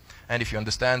Linux. And if you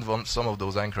understand some of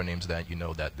those acronyms, then you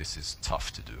know that this is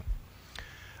tough to do.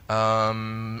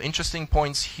 Interesting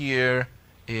points here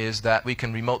is that we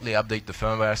can remotely update the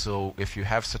firmware. So if you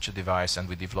have such a device and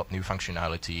we develop new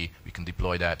functionality, we can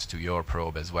deploy that to your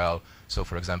probe as well. So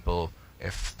for example,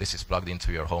 if this is plugged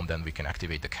into your home, then we can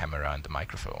activate the camera and the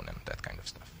microphone and that kind of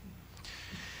stuff.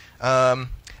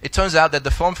 It turns out that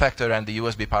the form factor and the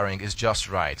USB powering is just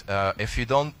right. If you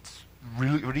don't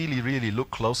really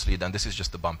look closely, then this is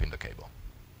just a bump in the cable.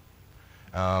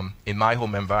 In my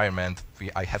home environment,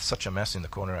 I have such a mess in the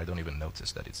corner, I don't even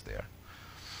notice that it's there,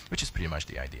 which is pretty much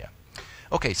the idea.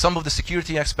 Okay, some of the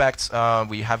security aspects,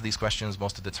 we have these questions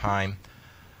most of the time.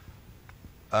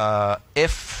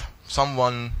 If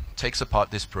someone takes apart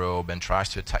this probe and tries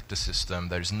to attack the system,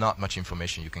 there is not much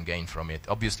information you can gain from it.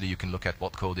 Obviously, you can look at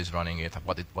what code is running it,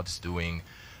 what it's doing,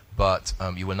 but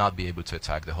you will not be able to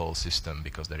attack the whole system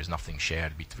because there is nothing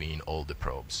shared between all the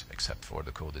probes except for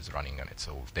the code that's running on it.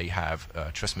 So they have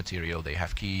trust material, they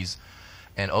have keys,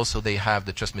 and also they have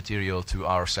the trust material to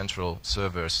our central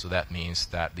servers. So that means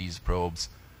that these probes,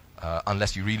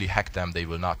 unless you really hack them, they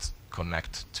will not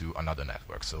connect to another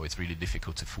network. So it's really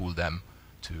difficult to fool them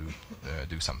to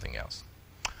do something else.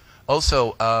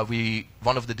 Also,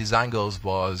 one of the design goals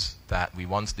was that we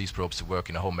want these probes to work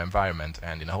in a home environment,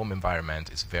 and in a home environment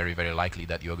it's very, very likely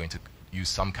that you're going to use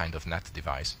some kind of NAT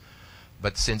device.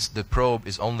 But since the probe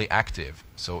is only active,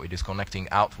 so it is connecting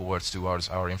outwards towards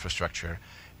our infrastructure,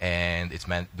 and it's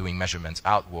doing measurements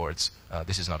outwards,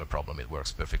 this is not a problem. It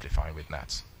works perfectly fine with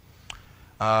NATs.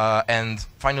 And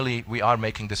finally, we are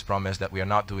making this promise that we are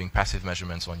not doing passive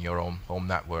measurements on your own home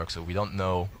network, so we don't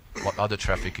know what other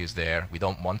traffic is there. We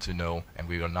don't want to know, and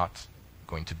we are not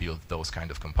going to build those kind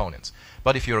of components.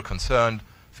 But if you're concerned,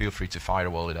 feel free to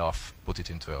firewall it off, put it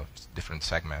into a different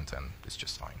segment, and it's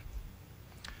just fine.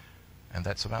 And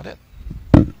that's about it.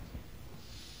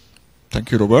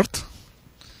 Thank you, Robert.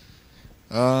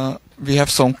 We have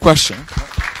some questions.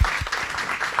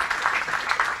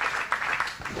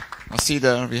 I see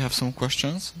there we have some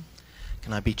questions.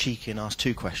 Can I be cheeky and ask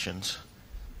 2 questions?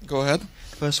 Go ahead.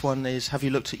 First one is, have you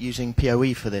looked at using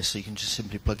PoE for this, so you can just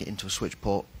simply plug it into a switch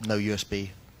port, no USB?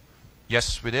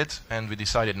 Yes, we did, and we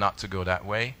decided not to go that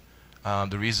way.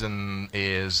 The reason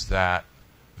is that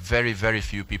very, very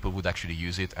few people would actually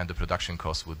use it, and the production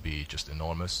cost would be just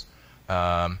enormous.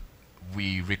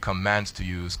 We recommend to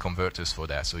use converters for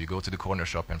that. So you go to the corner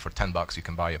shop, and for $10 you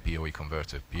can buy a PoE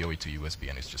converter, PoE to USB,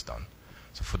 and it's just done.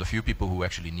 So for the few people who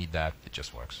actually need that, it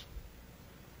just works.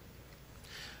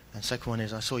 And second one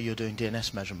is, I saw you're doing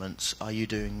DNS measurements. Are you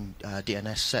doing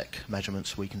DNSSEC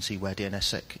measurements where we can see where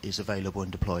DNSSEC is available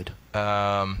and deployed?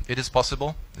 It is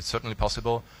possible. It's certainly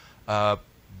possible.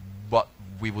 What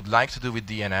we would like to do with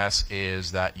DNS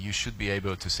is that you should be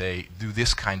able to say, do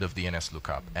this kind of DNS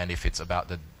lookup. And if it's about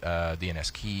the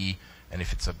DNS key, and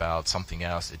if it's about something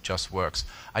else, it just works.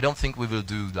 I don't think we will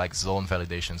do like zone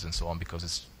validations and so on,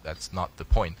 because that's not the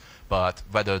point. But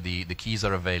whether the keys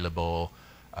are available,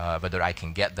 whether I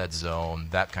can get that zone,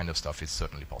 that kind of stuff is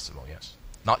certainly possible, yes.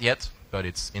 Not yet, but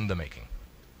it's in the making.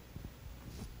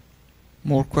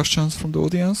 More questions from the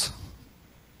audience?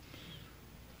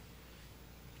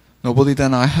 Nobody?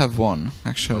 Then I have one,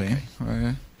 actually.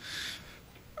 Okay.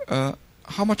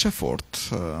 How much effort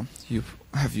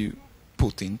have you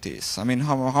put in this? I mean,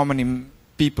 how many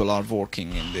people are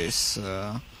working in this?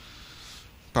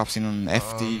 Perhaps in an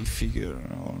FT figure?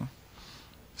 Or?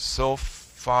 So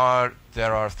far,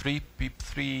 there are three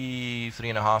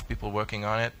and a half people working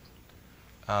on it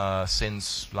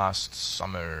since last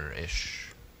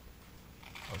summer-ish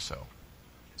or so.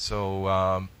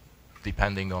 So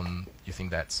depending on you think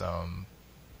that's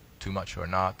too much or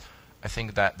not, I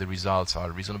think that the results are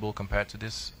reasonable compared to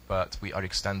this, but we are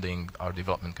extending our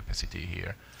development capacity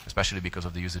here, especially because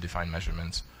of the user-defined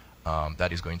measurements.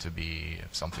 That is going to be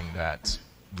something that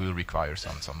will require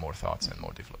some more thoughts and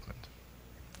more development.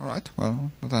 All right.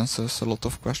 Well, that answers a lot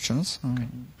of questions.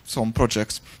 Some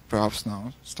projects perhaps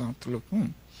now start to look.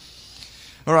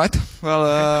 All right.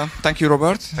 Well, thank you,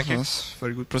 Robert. Thank you. That was a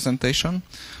very good presentation.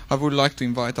 I would like to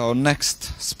invite our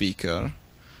next speaker,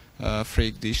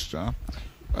 Freek Dijkstra.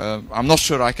 I'm not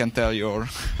sure I can tell your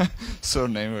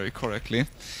surname very correctly,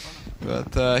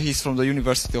 but he's from the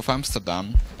University of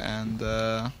Amsterdam, and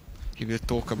he will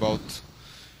talk about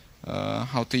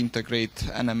how to integrate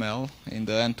NML in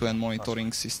the end-to-end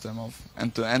monitoring system of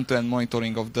end-to-end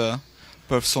monitoring of the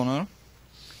persona.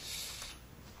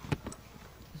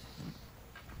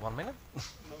 1 minute?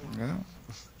 Yeah.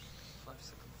 5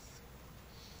 seconds.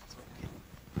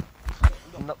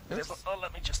 No,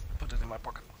 let me just put it in my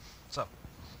pocket. So.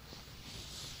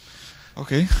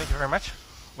 Okay. Thank you very much.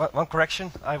 One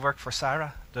correction. I work for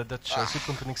SARA, the Dutch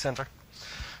Supercomputing Center.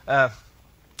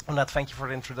 On that, thank you for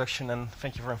the introduction, and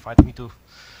thank you for inviting me to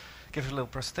give you a little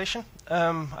presentation.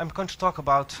 I'm going to talk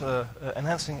about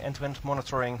enhancing end-to-end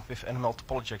monitoring with NML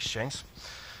topology exchange.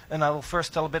 And I will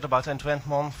first tell a bit about end-to-end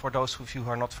mon for those of you who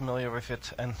are not familiar with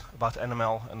it, and about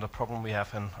NML and the problem we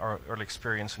have in our early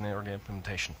experience and early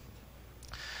implementation.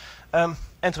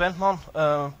 End-to-end mon,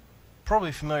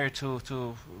 probably familiar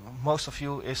to most of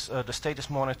you, is the status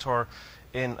monitor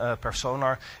in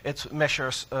Persona. It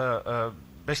measures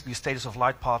basically the status of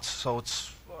light paths, so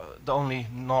it's the only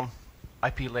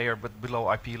non-IP layer but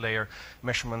below IP layer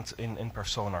measurement in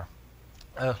Persona.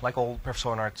 Like all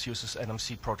Persona, it uses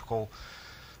NMC protocol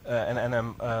and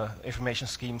NM information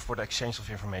scheme for the exchange of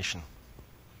information.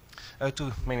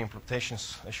 Two main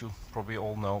implementations, as you probably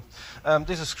all know.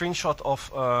 This is a screenshot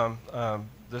of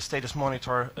the status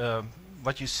monitor.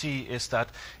 What you see is that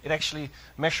it actually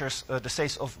measures the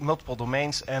status of multiple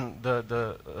domains and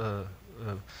the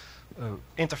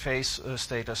interface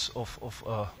status of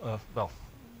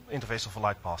interface of a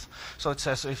light path. So it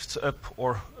says if it's up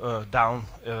or down,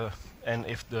 and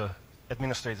if the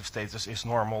administrative status is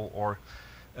normal or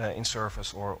in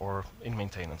service or in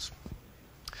maintenance.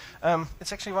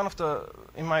 It's actually one of the,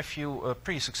 in my view,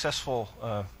 pretty successful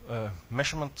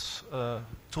measurement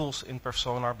tools in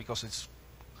Persona, because it's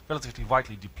relatively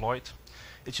widely deployed.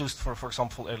 It's used for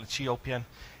example, LHC OPN.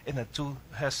 It too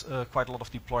has quite a lot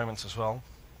of deployments as well.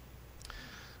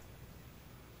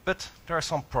 But there are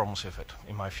some problems with it,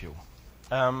 in my view.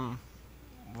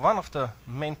 One of the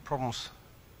main problems,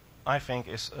 I think,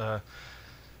 is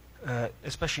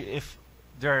especially if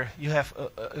you have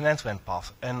an end-to-end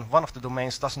path, and one of the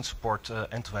domains doesn't support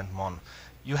end-to-end mon.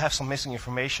 You have some missing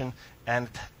information, and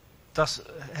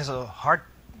has a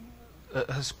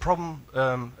problem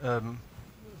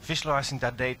visualizing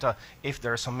that data if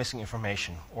there is some missing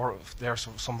information, or if there's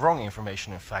some wrong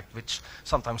information, in fact, which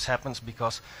sometimes happens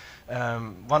because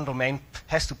one domain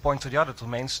has to point to the other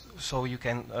domains so you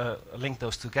can link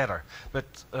those together. But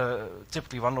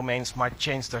typically one domains might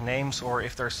change their names, or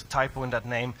if there's a typo in that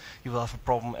name, you will have a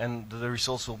problem and the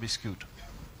results will be skewed.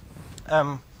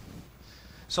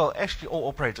 So actually all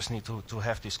operators need to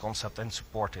have this concept and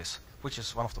support this, which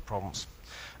is one of the problems.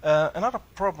 Another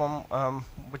problem,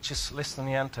 which is listed in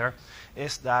the end there,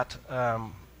 is that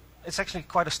it's actually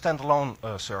quite a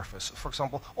standalone service. For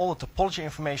example, all the topology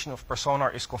information of Persona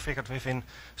is configured within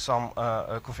some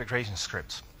configuration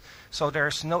scripts. So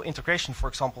there's no integration, for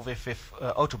example, with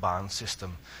Autobahn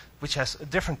system, which has a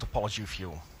different topology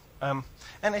view.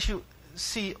 And as you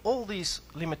see, all these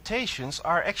limitations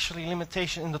are actually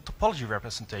limitations in the topology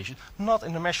representation, not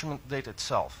in the measurement data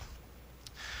itself.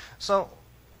 So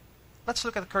let's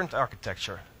look at the current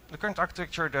architecture. The current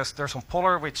architecture, there's some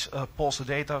poller which polls the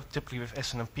data, typically with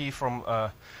SNMP, from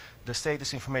the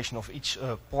status information of each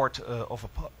port of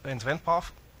an end-to-end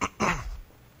path.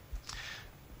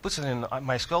 Puts it in a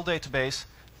MySQL database.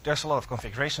 There's a lot of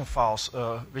configuration files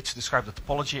which describe the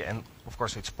topology, and of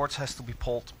course which ports has to be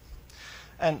polled.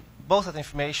 And both that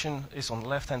information is on the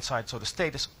left-hand side, so the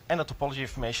status and the topology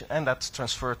information, and that's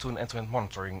transferred to an end-to-end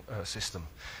monitoring system,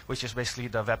 which is basically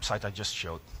the website I just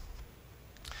showed.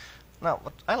 Now,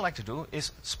 what I like to do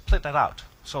is split that out.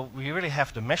 So we really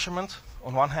have the measurement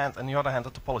on one hand, and the other hand,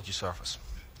 the topology service.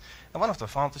 And one of the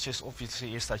advantages,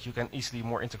 obviously, is that you can easily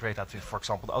more integrate that with, for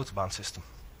example, the Autobahn system,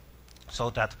 so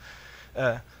that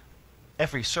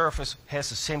every service has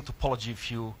the same topology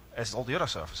view as all the other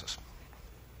services.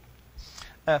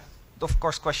 Of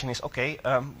course, question is, okay,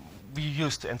 we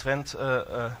use the end-to-end,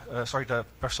 the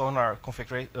Persona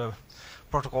configuration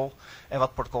protocol, and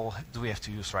what protocol do we have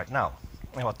to use right now?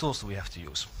 And what tools do we have to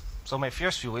use? So my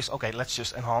first view is, okay, let's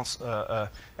just enhance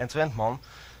end-to-end mon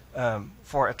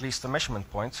for at least the measurement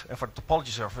point, and for the topology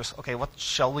service, okay, what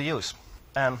shall we use?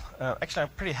 And actually, I'm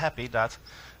pretty happy that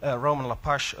Roman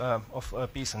Lapage of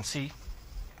PSNC,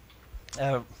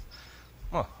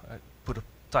 well, I put a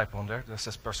type on there that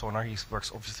says Persona. He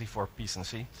works obviously for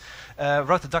PSNC.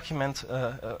 Wrote a document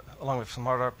along with some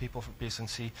other people from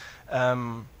PSNC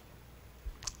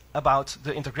about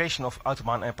the integration of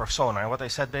Autobahn and Persona. And what they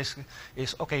said basically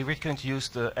is, okay, we're going to use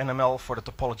the NML for the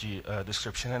topology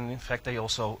description, and in fact they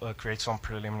also create some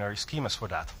preliminary schemas for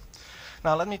that.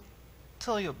 Now let me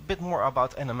tell you a bit more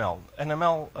about NML.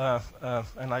 NML,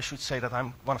 and I should say that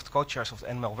I'm one of the co-chairs of the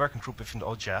NML working group within the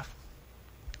OGF.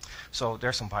 So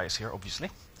there's some bias here, obviously.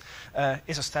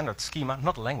 Is a standard schema,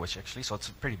 not a language actually, so it's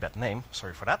a pretty bad name,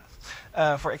 sorry for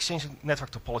that, for exchanging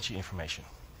network topology information.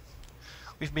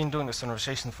 We've been doing the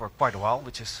standardization for quite a while,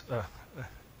 which is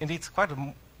indeed quite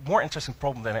a more interesting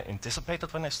problem than I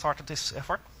anticipated when I started this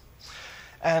effort.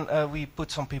 And we put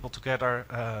some people together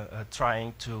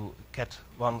trying to get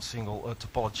one single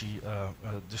topology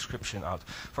description out.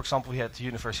 For example, we had the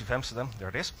University of Amsterdam, there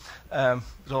it is,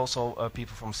 but also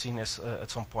people from CNIS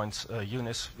at some point,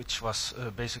 UNIS, which was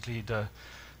basically the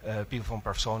people from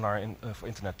Persona for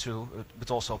Internet 2,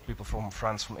 but also people from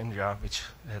France, from India, which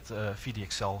had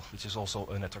VDXL, which is also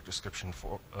a network description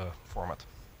format.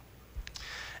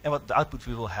 And what the output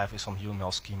we will have is some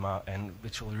UML schema, and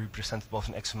which will be represented both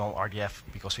in XML and RDF,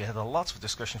 because we had a lot of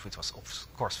discussions, which was of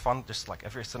course fun, just like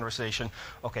every standardization.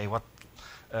 Okay, what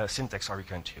syntax are we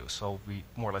going to use? So we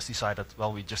more or less decided,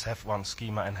 well, we just have one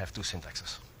schema and have two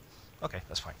syntaxes. Okay,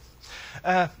 that's fine.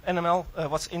 NML,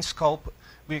 what's in scope?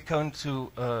 We're going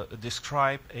to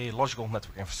describe a logical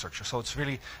network infrastructure. So it's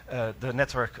really the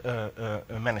network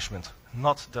management,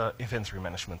 not the inventory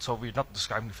management. So we're not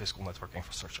describing the physical network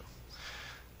infrastructure.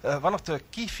 One of the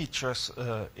key features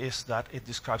is that it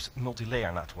describes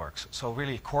multi-layer networks. So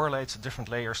really correlates different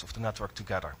layers of the network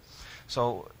together.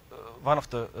 So one of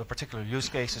the particular use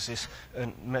cases is a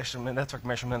network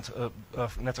measurement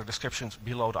of network descriptions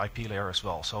below the IP layer as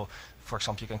well. So for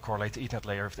example, you can correlate the Ethernet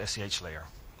layer with the SCH layer.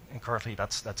 And currently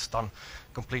that's done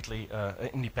completely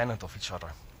independent of each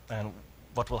other. And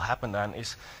what will happen then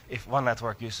is if one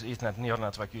network uses Ethernet and the other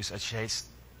network uses SCH,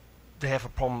 they have a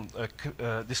problem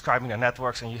describing their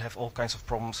networks, and you have all kinds of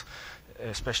problems,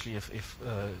 especially if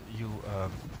you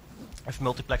have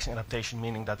multiplexing adaptation,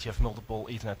 meaning that you have multiple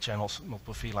Ethernet channels,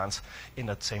 multiple VLANs in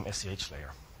that same SCH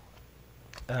layer.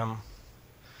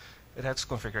 It has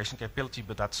configuration capability,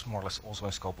 but that's more or less also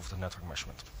in scope of the network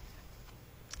measurement.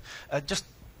 Just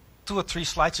 2 or 3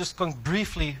 slides, just going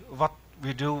briefly what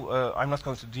we do. I'm not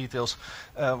going to details.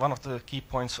 One of the key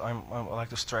points I like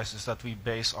to stress is that we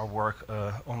base our work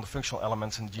on the functional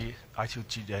elements in ITU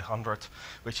GD800,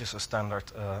 which is a standard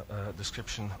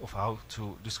description of how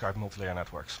to describe multi-layer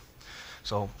networks.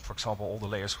 So, for example, all the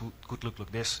layers could look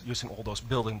like this, using all those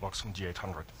building blocks from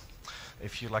G800.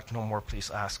 If you'd like to know more, please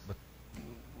ask, but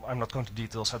I'm not going to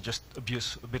details. I'll just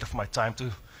abuse a bit of my time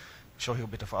to show you a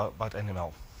bit about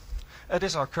NML.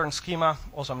 This is our current schema.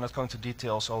 Also, I'm not going to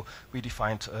detail, so we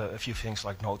defined a few things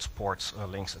like nodes, ports,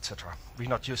 links, etc. We're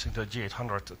not using the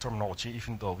G800 terminology,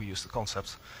 even though we use the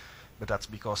concepts, but that's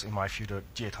because, in my view, the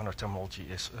G800 terminology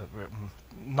is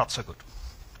not so good,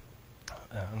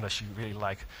 unless you really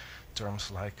like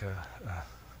terms like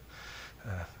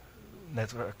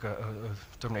network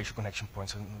termination connection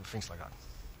points and things like that.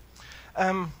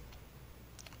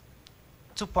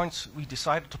 2 points we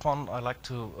decided upon I like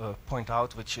to point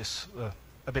out, which is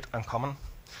a bit uncommon.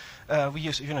 We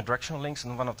use unidirectional links,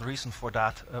 and one of the reasons for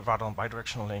that, rather than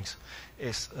bidirectional links,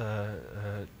 is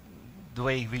the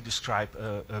way we describe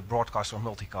broadcast or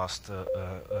multicast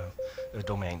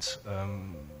domains.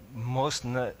 Most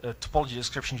topology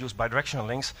descriptions use bidirectional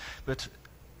links, but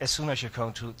as soon as you're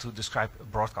going to describe a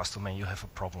broadcast domain, you have a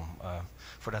problem.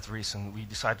 For that reason, we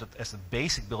decided as the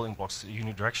basic building blocks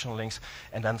unidirectional links,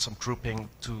 and then some grouping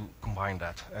to combine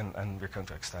that, and we're going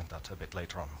to extend that a bit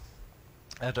later on.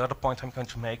 The other point I'm going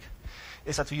to make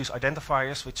is that we use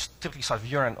identifiers, which typically start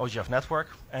with URN OGF network,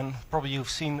 and probably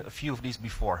you've seen a few of these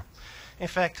before. In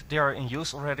fact, they are in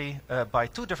use already by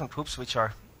 2 different groups, which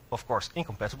are, of course,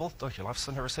 incompatible. Don't you love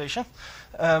standardization?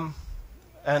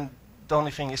 And the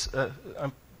only thing is,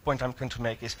 point I'm going to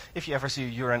make is, if you ever see a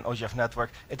URN OGF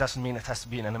network, it doesn't mean it has to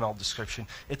be an NML description.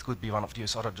 It could be one of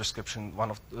these other descriptions.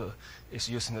 One of is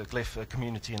used in the Glyph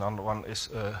community, and another one is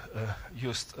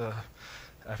used,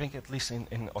 I think, at least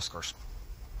in Oscars.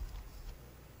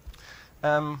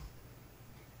 Another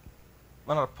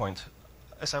point.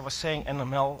 As I was saying,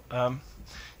 NML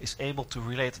is able to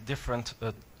relate different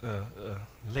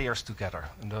layers together,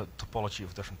 and the topology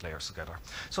of different layers together.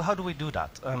 So how do we do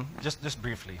that? Just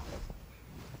briefly.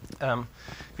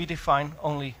 We define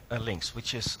only links,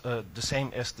 which is the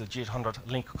same as the G800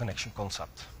 link connection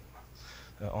concept.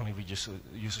 Only we just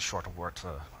use a shorter word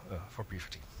for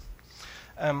brevity.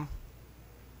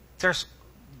 There's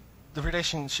the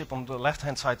relationship on the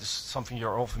left-hand side is something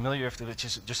you're all familiar with, which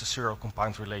is just a serial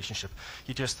compound relationship.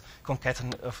 You just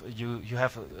concatenate, you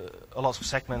have a lot of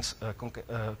segments,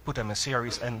 put them in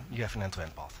series, and you have an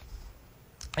end-to-end path.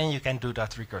 And you can do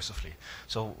that recursively.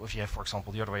 So if you have, for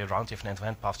example, the other way around, you have an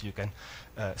end-to-end path, you can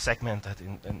segment that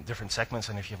in different segments,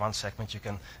 and if you have one segment, you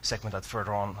can segment that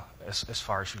further on as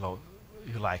far as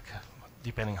you like,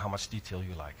 depending how much detail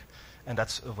you like. And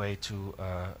that's a way to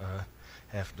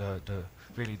have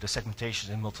really the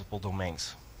segmentation in multiple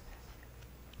domains.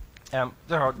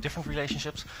 There are different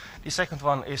relationships. The second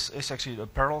one is actually the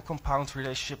parallel compound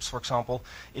relationships. For example,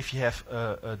 if you have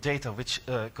data which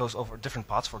goes over different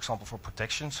paths, for example, for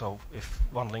protection. So if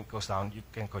one link goes down, you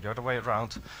can go the other way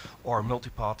around. Or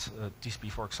multipath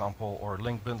TCP, for example, or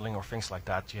link bundling or things like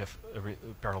that. You have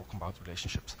parallel compound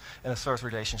relationships. And the third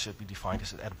relationship we defined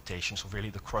is adaptation, so really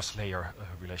the cross-layer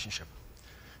relationship.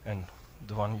 And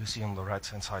the one you see on the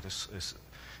right-hand side is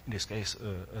in this case,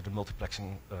 the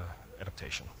multiplexing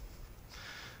adaptation.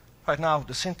 Right now,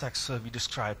 the syntax we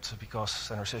described, because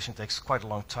standardization takes quite a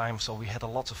long time, so we had a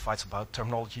lot of fights about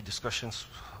terminology discussions,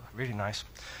 really nice.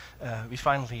 We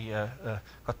finally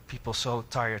got people so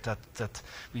tired that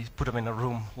we put them in a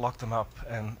room, locked them up,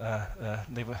 and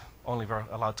they were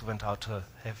allowed to went out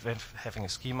having a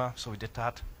schema, so we did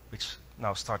that, which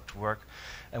now started to work,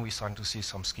 and we started to see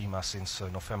some schema since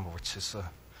November, which is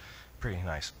pretty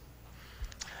nice.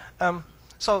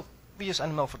 So we use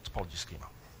NML for topology schema.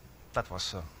 That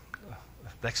was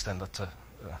the extended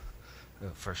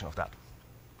version of that.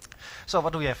 So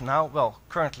what do we have now? Well,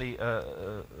 currently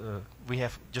we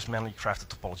have just manually crafted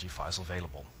topology files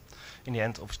available. In the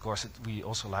end, of course, we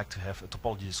also like to have a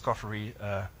topology discovery,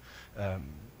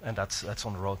 and that's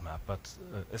on the roadmap, but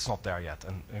it's not there yet,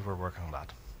 and we're working on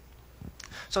that.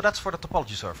 So that's for the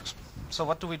topology service. So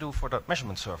what do we do for the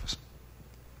measurement service?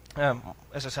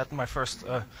 As I said, my first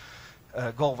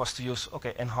goal was to use,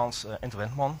 enhance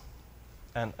end-to-end mon,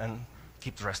 and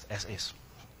keep the rest as is.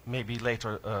 Maybe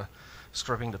later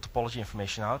scrubbing the topology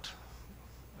information out,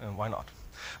 and why not?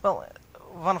 Well,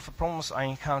 one of the problems I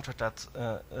encountered that,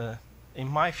 in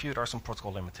my view, there are some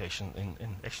protocol limitation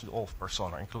in actually all of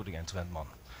Persona, including end-to-end mon.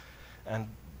 And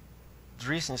the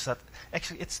reason is that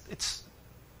actually it's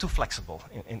too flexible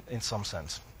in some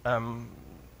sense.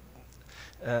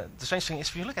 The strange thing is,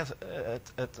 if you look at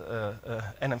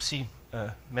NMC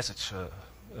message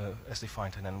as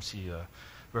defined in NMC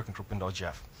working group in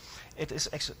OGF, it is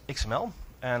XML,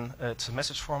 and it's a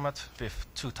message format with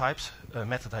 2 types,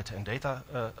 metadata and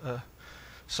data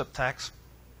subtags.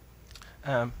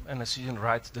 And as you see on the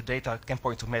right, the data can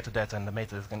point to metadata, and the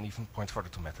metadata can even point further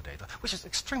to metadata, which is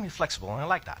extremely flexible, and I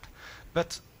like that.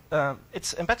 But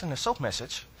it's embedded in a SOAP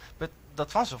message, but the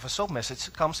advantage of a SOAP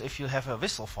message comes if you have a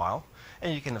WSDL file,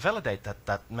 and you can validate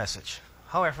that message.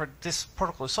 However, this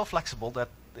protocol is so flexible that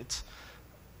it's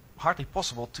hardly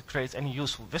possible to create any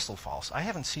useful WSDL files. I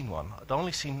haven't seen one. The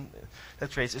only thing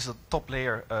that creates is a top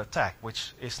layer tag,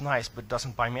 which is nice, but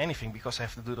doesn't buy me anything because I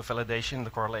have to do the validation,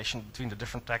 the correlation between the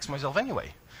different tags myself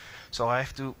anyway. So I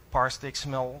have to parse the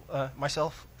XML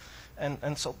myself,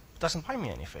 and so doesn't buy me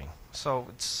anything. So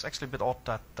it's actually a bit odd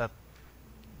that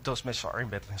those meshes are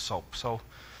embedded in SOAP. So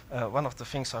one of the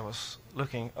things I was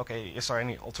looking, okay, is there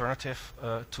any alternative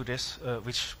to this,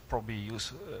 which probably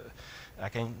I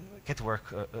can get to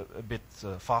work a bit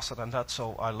faster than that.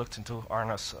 So I looked into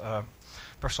Arne's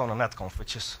Persona NetConf,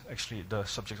 which is actually the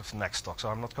subject of the next talk. So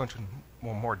I'm not going to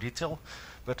more detail,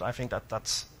 but I think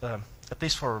that's, at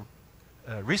least for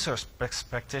research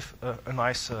perspective, a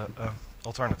nice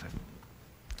alternative.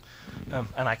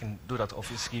 And I can do that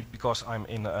obviously because I'm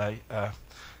in a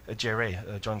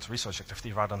JRA, a joint research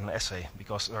activity, rather than an essay,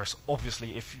 because there's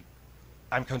obviously, if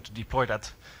I'm going to deploy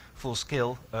that full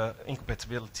scale,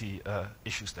 incompatibility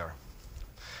issues there.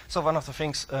 So one of the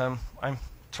things I'm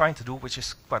trying to do, which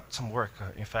is quite some work,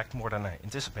 in fact, more than I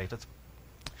anticipated,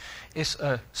 is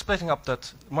splitting up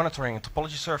that monitoring and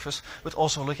topology surface, but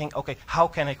also looking, okay, how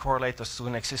can I correlate this to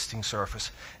an existing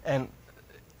surface? And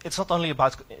it's not only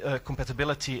about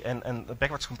compatibility and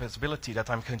backwards compatibility that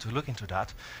I'm going to look into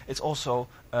that. It's also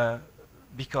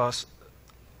because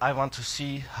I want to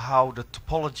see how the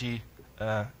topology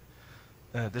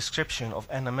description of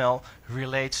NML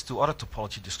relates to other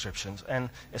topology descriptions, and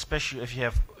especially if you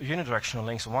have unidirectional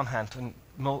links on one hand and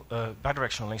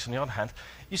bidirectional links on the other hand,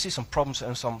 you see some problems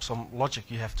and some logic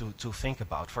you have to think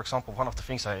about. For example, one of the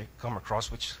things I come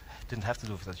across, which didn't have to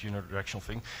do with that unidirectional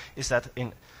thing, is that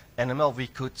in NML we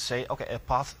could say, okay, a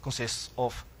path consists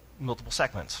of multiple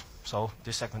segments. So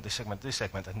this segment, this segment, this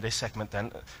segment, and this segment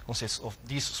then consists of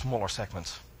these smaller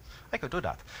segments. I could do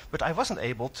that. But I wasn't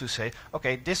able to say,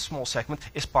 okay, this small segment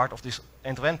is part of this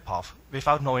end-to-end path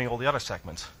without knowing all the other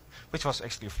segments, which was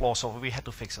actually a flaw, so we had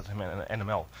to fix it in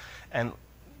NML. And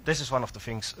this is one of the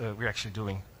things we're actually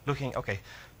doing, looking, okay,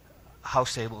 how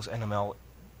stable is NML?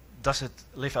 Does it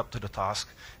live up to the task?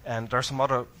 And there are some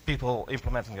other people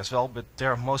implementing as well, but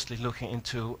they're mostly looking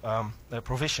into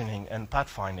provisioning and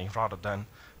pathfinding rather than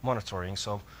monitoring.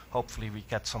 So hopefully we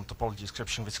get some topology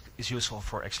description which is useful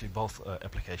for actually both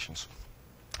applications,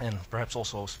 and perhaps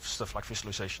also stuff like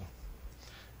visualization.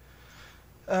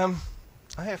 I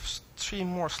have 3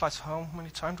 more slides. How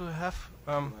many time do I have?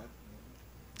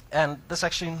 And that's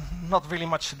actually not really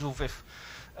much to do with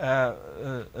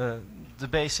the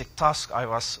basic task I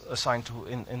was assigned to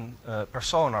in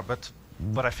Persona, but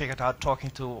what I figured out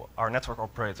talking to our network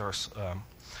operators.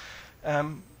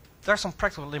 There's some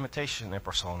practical limitation in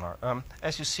Persona.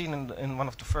 As you've seen in one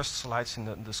of the first slides in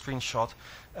the screenshot,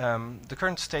 the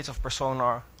current states of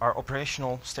Persona are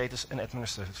operational status and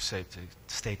administrative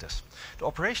status. The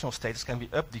operational status can be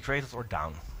up, degraded, or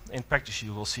down. In practice,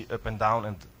 you will see up and down,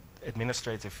 and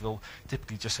administrative will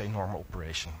typically just say normal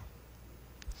operation.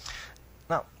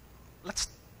 Now, let's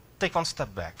take one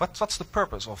step back. What's the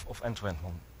purpose of end-to-end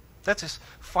monitoring? That is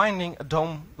finding a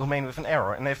domain with an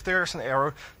error. And if there's an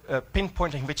error,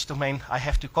 pinpointing which domain I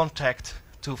have to contact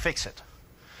to fix it.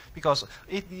 Because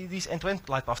these end-to-end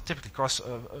light paths typically cross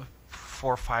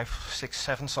 4, 5, 6,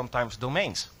 7 sometimes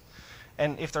domains.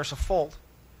 And if there's a fault,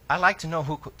 I like to know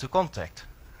who to contact,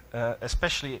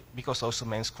 especially because those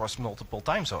domains cross multiple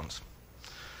time zones.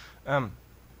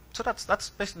 So that's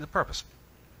basically the purpose.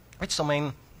 Which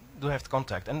domain do I have to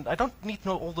contact? And I don't need to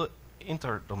know all the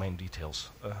inter-domain details,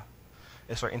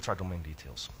 intra-domain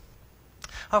details.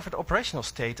 However, the operational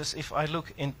status, if I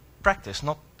look in practice,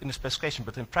 not in the specification,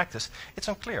 but in practice, it's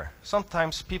unclear.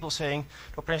 Sometimes people saying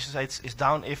the operational status is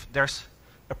down if there's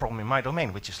a problem in my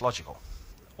domain, which is logical.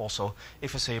 Also,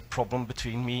 if I say a problem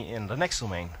between me and the next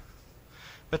domain.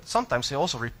 But sometimes they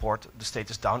also report the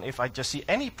status down if I just see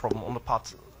any problem on the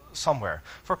path somewhere.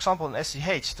 For example, in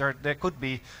SCH, there could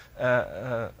be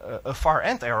a far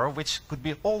end error, which could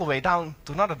be all the way down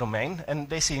to another domain, and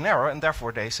they see an error, and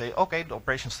therefore they say, okay, the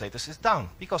operational status is down,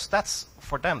 because that's,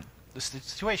 for them, the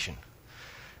situation.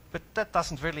 But that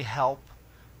doesn't really help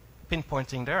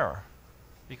pinpointing the error,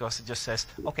 because it just says,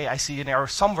 okay, I see an error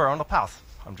somewhere on the path.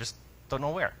 I just don't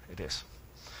know where it is.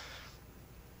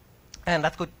 And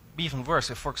that could be even worse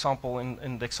if, for example,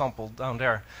 in the example down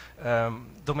there,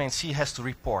 domain C has to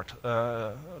report.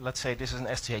 Let's say this is an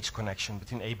STH connection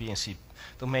between A, B, and C.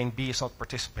 Domain B is not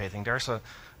participating. There's a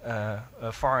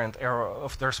far end error,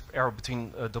 there's error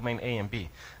between domain A and B.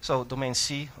 So domain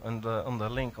C on the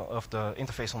link of the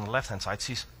interface on the left-hand side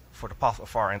sees for the path a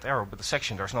far end error, but the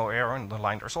section there's no error, and the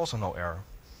line there's also no error.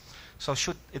 So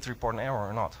should it report an error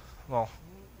or not? Well,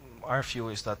 our view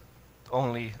is that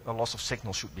only a loss of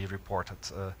signal should be reported,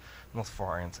 not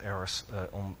far-end errors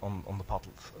on the path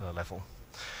level.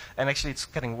 And actually it's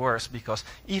getting worse, because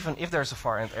even if there's a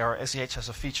far-end error, SEH has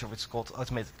a feature which is called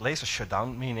automated laser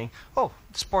shutdown, meaning, oh,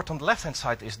 this port on the left-hand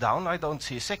side is down, I don't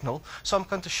see a signal, so I'm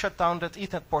going to shut down that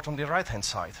Ethernet port on the right-hand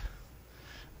side.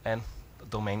 And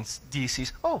domain D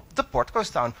sees, oh, the port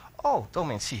goes down. Oh,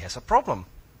 domain C has a problem.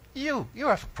 You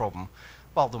have a problem.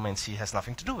 Well, domain C has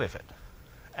nothing to do with it.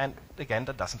 And again,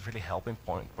 that doesn't really help in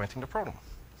pointing the problem.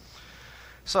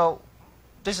 So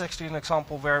this is actually an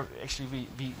example where actually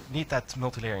we need that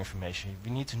multilayer information.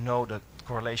 We need to know the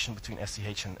correlation between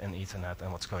SDH and Ethernet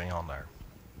and what's going on there.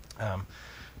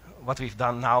 What we've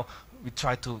done now, we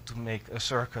try to make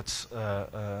circuits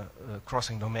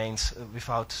crossing domains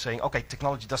without saying, okay,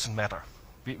 technology doesn't matter.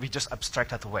 We just abstract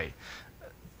that away.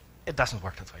 It doesn't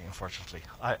work that way, unfortunately.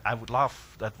 I would love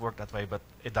that worked that way, but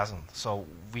it doesn't. So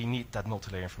we need that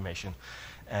multilayer information.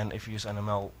 And if we use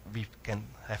NML, we can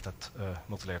have that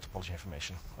multilayer topology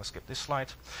information. I'll skip this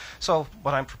slide. So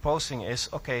what I'm proposing is,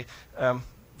 okay,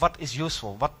 what is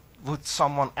useful? What would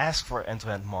someone ask for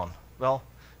end-to-end MON? Well,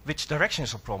 which direction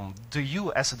is a problem? Do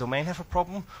you, as a domain, have a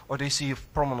problem? Or do you see a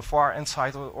problem on the far end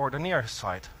side or the near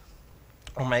side?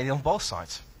 Or maybe on both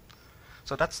sides?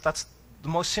 So that's the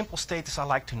most simple status I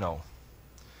like to know.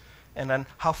 And then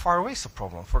how far away is the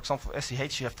problem? For example, for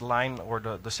SDH, you have the line or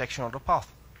the section or the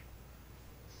path.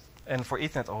 And for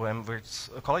Ethernet OM, which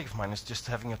a colleague of mine is just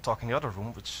having a talk in the other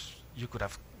room, which you could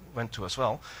have went to as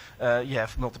well, you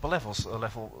have multiple levels,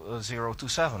 level 0 to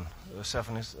 7.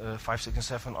 7 is 5, 6, and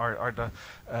 7 are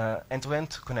the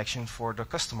end-to-end connection for the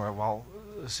customer, while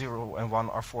 0 and 1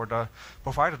 are for the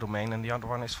provider domain, and the other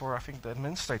one is for, I think, the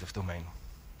administrative domain.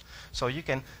 So you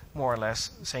can more or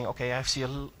less saying, okay, I see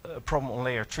a problem on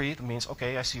layer 3. It means,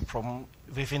 okay, I see a problem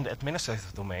within the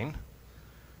administrative domain,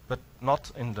 but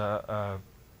not in the,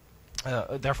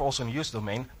 therefore also in the user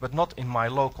domain, but not in my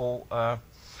local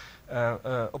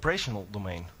operational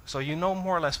domain. So you know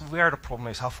more or less where the problem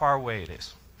is, how far away it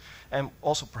is. And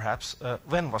also perhaps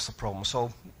when was the problem.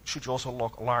 So should you also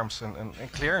log alarms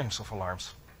and clearance of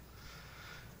alarms.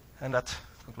 And that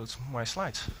concludes my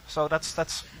slides. So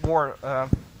that's more,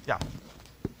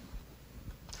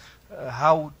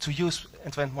 how to use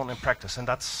end-to-end MON in practice. And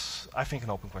that's, I think, an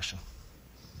open question.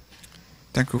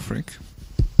 Thank you, Frank.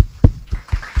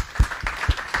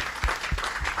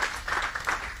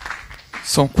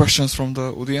 Some questions from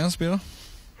the audience, Bill?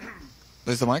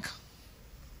 There's the mic.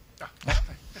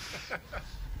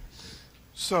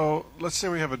 So let's say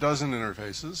we have a dozen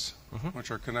interfaces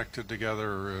which are connected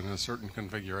together in a certain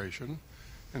configuration.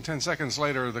 And 10 seconds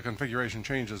later, the configuration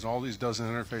changes. All these dozen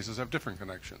interfaces have different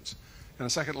connections. And a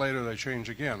second later, they change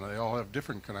again. They all have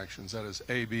different connections. That is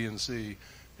A, B, and C,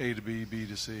 A to B, B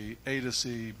to C, A to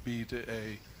C, B to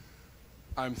A.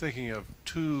 I'm thinking of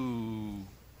two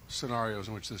scenarios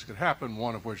in which this could happen,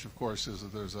 one of which, of course, is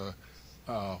that there's a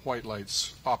white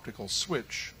lights optical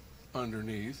switch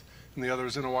underneath, and the other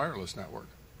is in a wireless network.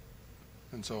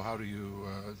 And so how do you,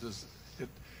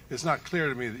 it's not clear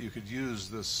to me that you could use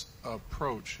this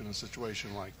approach in a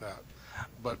situation like that,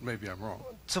 but maybe I'm wrong.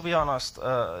 To be honest,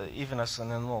 even as an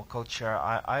NML co-chair,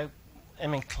 I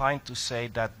am inclined to say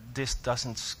that this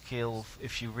doesn't scale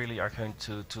if you really are going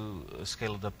to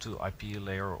scale it up to IP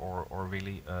layer or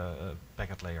really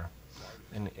packet layer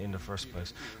in the first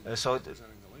place.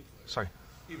 Sorry.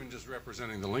 Even just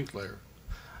representing the link layer.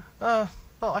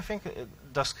 Well, I think it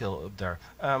does scale up there.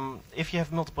 If you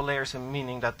have multiple layers,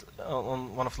 meaning that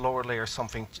on one of the lower layers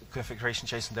something configuration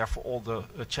changes, and therefore all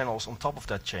the channels on top of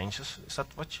that changes, is that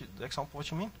the example what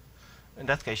you mean? In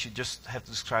that case, you just have to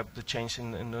describe the change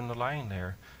in the underlying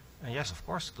layer. And yes, of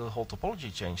course, the whole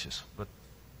topology changes, but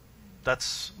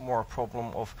that's more a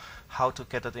problem of how to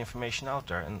get that information out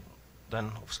there, and then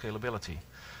of scalability.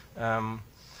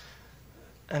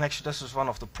 And actually, this is one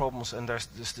of the problems, and there's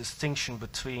this distinction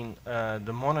between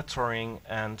the monitoring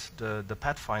and the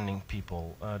pathfinding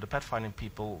people. The pathfinding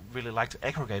people really like to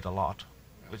aggregate a lot,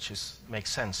 which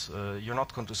makes sense. You're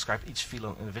not going to describe each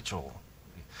field individually.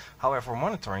 However,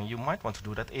 monitoring, you might want to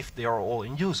do that if they are all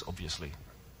in use, obviously.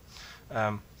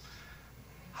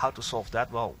 How to solve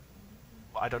that? Well,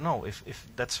 I don't know. If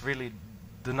that's really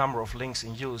the number of links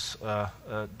in use,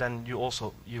 then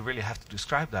you really have to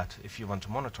describe that if you want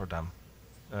to monitor them.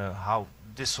 How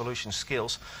this solution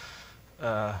scales,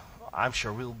 I'm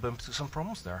sure we'll bump into some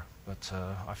problems there, but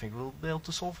I think we'll be able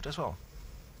to solve it as well.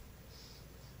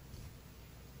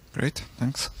 Great,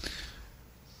 thanks.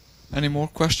 Any more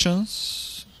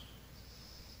questions?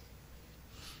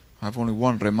 I have only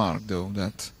one remark, though,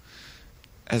 that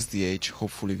SDH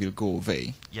hopefully will go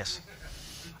away. Yes,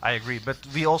 I agree, but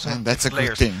we also have that's a layers.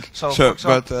 good thing. So, sure, for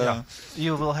example, but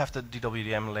you will have the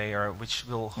DWDM layer, which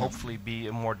will hopefully be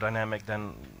more dynamic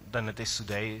than than it is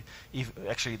today.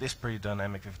 Actually, it is pretty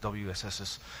dynamic with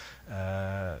WSSs.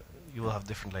 You will have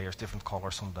different layers, different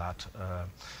colors on that,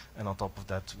 and on top of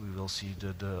that we will see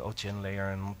the OTN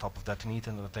layer, and on top of that an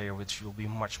Ethernet layer, which will be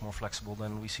much more flexible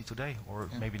than we see today, or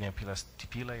maybe an MPLS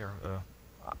TP layer.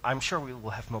 I'm sure we will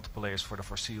have multiple layers for the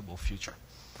foreseeable future.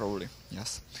 Probably,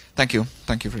 yes. Thank you,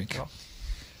 Frick. Yeah.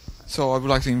 So I would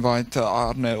like to invite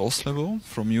Arne Oslevo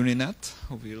from Uninet,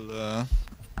 who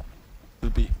will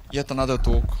be yet another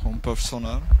talk on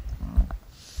Perf.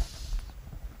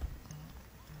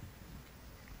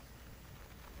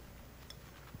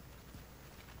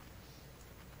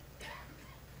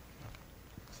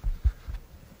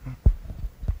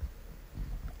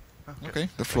 Okay,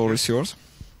 the floor is yours.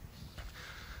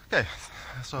 Okay,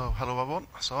 so hello everyone.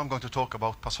 So I'm going to talk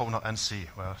about Persona NC,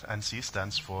 where NC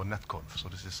stands for NetConf. So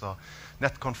this is a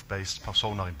NetConf-based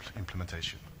Persona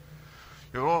implementation.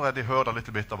 You've already heard a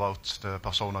little bit about the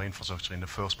Persona infrastructure in the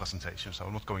first presentation, so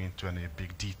I'm not going into any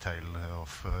big detail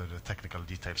of the technical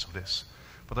details of this.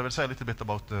 But I will say a little bit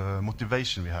about the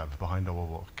motivation we have behind our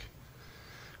work.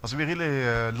 Also, we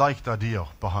really like the idea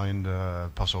behind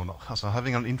Persona. Also,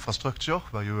 having an infrastructure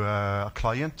where you, a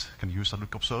client can use a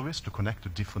lookup service to connect to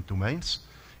different domains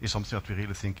is something that we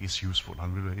really think is useful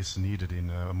and really is needed in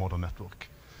a modern network.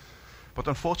 But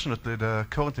unfortunately, the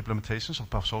current implementations of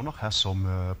Persona has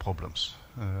some problems.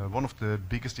 One of the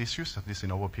biggest issues, at least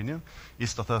in our opinion,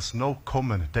 is that there's no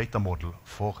common data model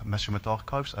for measurement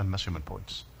archives and measurement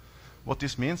points. What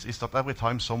this means is that every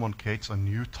time someone creates a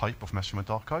new type of measurement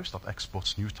archives that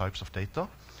exports new types of data,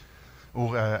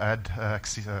 or add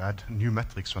new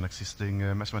metrics to an existing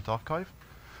measurement archive,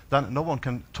 then no one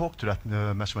can talk to that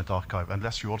measurement archive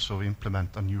unless you also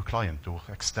implement a new client or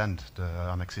extend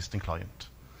an existing client.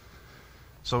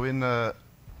 So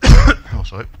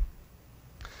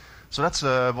So that's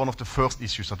one of the first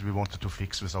issues that we wanted to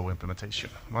fix with our implementation.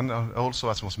 And also,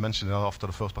 as was mentioned after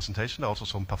the first presentation, there are also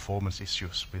some performance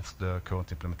issues with the current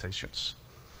implementations.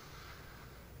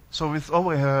 So with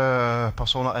our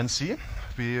Persona NC,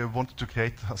 we wanted to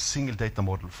create a single data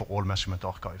model for all measurement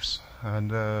archives.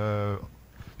 And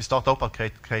we started out by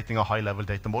creating a high-level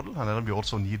data model, and then we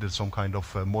also needed some kind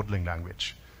of modeling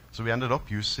language. So we ended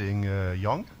up using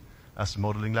Yang as the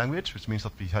modeling language, which means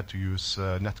that we had to use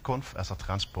NetConf as a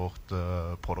transport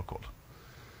protocol.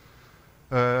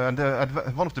 And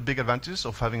one of the big advantages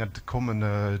of having a common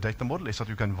data model is that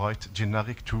you can write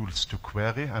generic tools to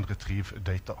query and retrieve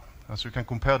data. So you can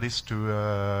compare this to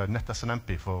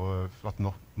NetSNMP for what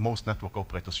most network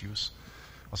operators use.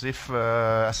 So if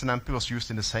SNMP was used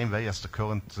in the same way as the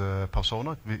current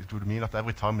Persona, it would mean that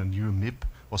every time a new MIB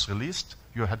was released,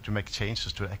 you had to make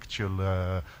changes to actual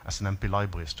SNMP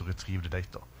libraries to retrieve the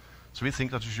data. So we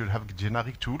think that you should have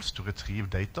generic tools to retrieve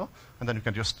data, and then you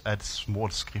can just add small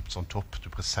scripts on top to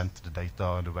present the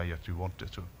data the way that you want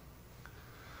it to.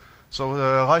 So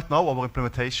right now our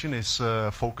implementation is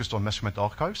focused on measurement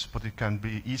archives, but it can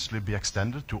easily be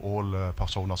extended to all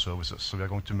Persona services. So we are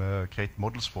going to create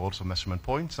models for also measurement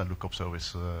points and lookup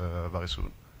service very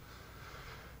soon.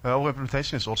 Our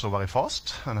implementation is also very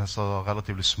fast and has a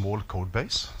relatively small code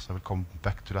base, so I will come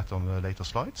back to that on the later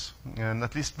slides. And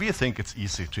at least we think it's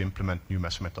easy to implement new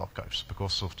measurement archives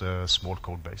because of the small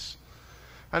code base.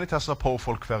 And it has a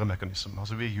powerful query mechanism.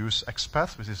 So we use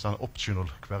XPath, which is an optional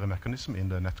query mechanism in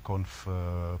the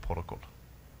NetConf protocol.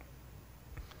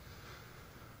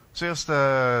 So here's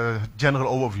the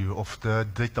general overview of the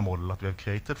data model that we have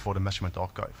created for the measurement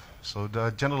archive. So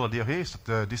the general idea here is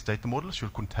that this data model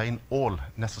should contain all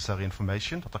necessary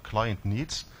information that a client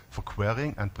needs for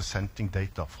querying and presenting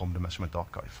data from the measurement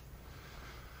archive.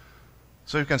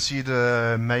 So you can see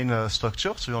the main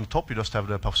structure. So on top you just have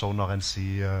the Persona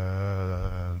NC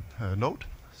node.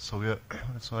 So you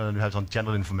have some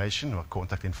general information, or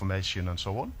contact information and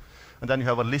so on. And then you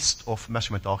have a list of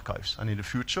measurement archives. And in the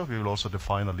future, we will also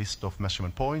define a list of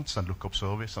measurement points and lookup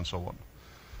service and so on.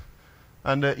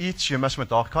 And each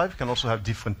measurement archive can also have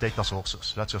different data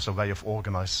sources. That's just a way of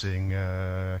organizing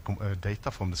data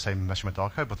from the same measurement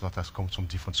archive, but that has come from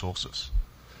different sources.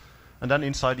 And then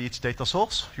inside each data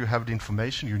source, you have the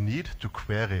information you need to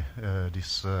query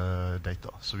this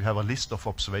data. So you have a list of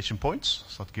observation points.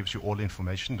 So that gives you all the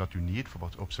information that you need for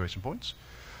observation points.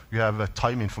 You have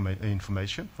time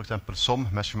information. For example, some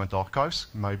measurement archives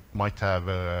might have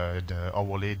the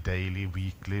hourly, daily,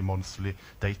 weekly, monthly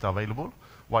data available,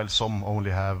 while some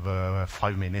only have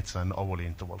 5 minutes and hourly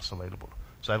intervals available.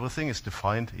 So everything is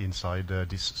defined inside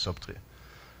this subtree.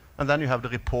 And then you have the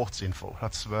reports info.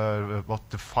 That's what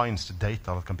defines the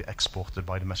data that can be exported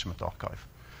by the measurement archive.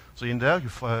 So in there,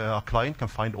 a client can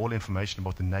find all information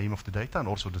about the name of the data and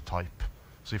also the type.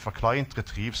 So if a client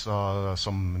retrieves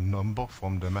some number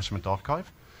from the measurement archive,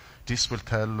 this will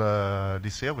tell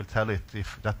this here will tell it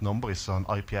if that number is an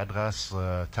IP address,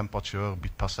 temperature,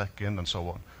 bit per second, and so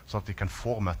on, so that it can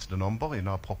format the number in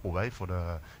a proper way for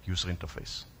the user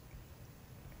interface.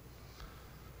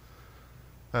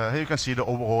 Here you can see the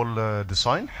overall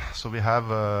design. So we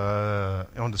have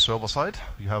on the server side,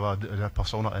 you have the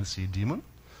Persona NC daemon.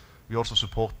 We also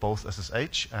support both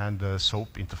SSH and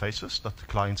SOAP interfaces that the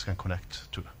clients can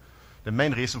connect to. The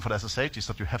main reason for the SSH is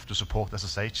that you have to support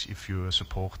SSH if you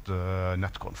support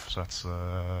netconf. So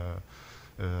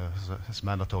it's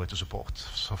mandatory to support.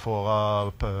 So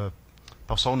for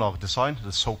Persona design,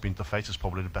 the SOAP interface is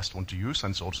probably the best one to use,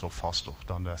 and it's also faster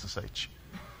than the SSH.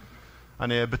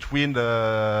 And between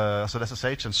the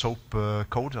SSH and SOAP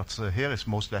code that's here is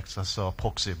mostly acts as a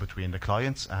proxy between the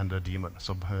clients and the daemon.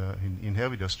 So in here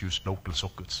we just use local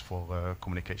sockets for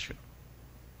communication.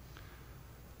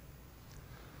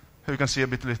 Here you can see a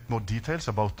bit more details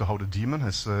about how the daemon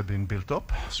has been built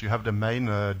up. So you have the main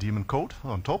daemon code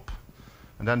on top,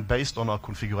 and then based on a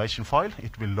configuration file,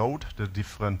 it will load the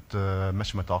different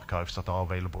measurement archives that are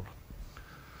available.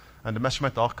 And the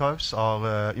measurement archives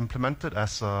are implemented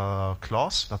as a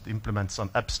class that implements an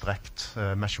abstract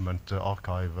measurement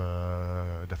archive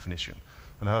definition.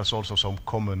 And there's also some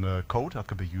common code that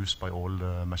can be used by all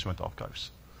measurement archives.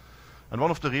 And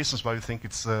one of the reasons why we think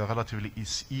it's relatively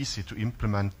easy to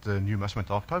implement the new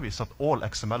measurement archive is that all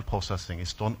XML processing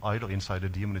is done either inside the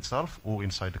daemon itself or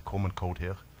inside the common code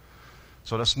here.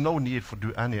 So there's no need for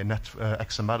do any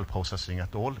XML processing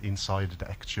at all inside the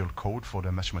actual code for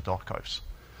the measurement archives.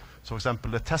 So for example,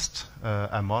 the test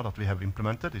MR that we have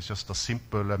implemented is just a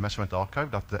simple measurement archive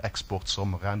that exports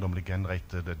some randomly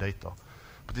generated data.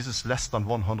 But this is less than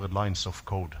 100 lines of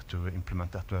code to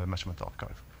implement that measurement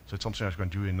archive. So it's something that you can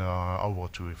do in an hour or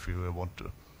two if you want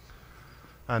to.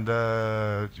 And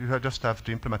you just have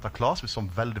to implement a class with some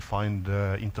well-defined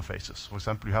interfaces. For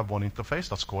example, you have one interface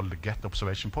that's called the get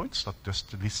observation points that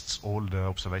just lists all the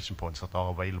observation points that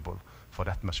are available for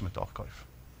that measurement archive.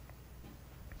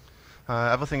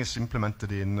 Everything is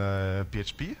implemented in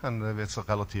PHP, and it's a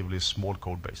relatively small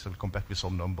code base. I'll come back with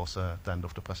some numbers at the end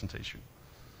of the presentation.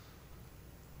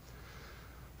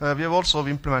 We have also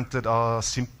implemented a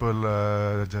simple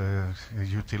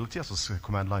utility, as a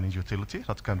command line utility,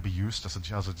 that can be used as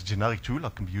a generic tool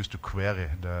that can be used to query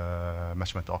the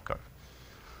measurement archive.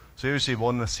 So here you see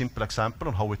one simple example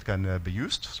on how it can be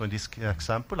used. So in this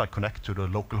example, I connect to the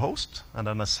local host, and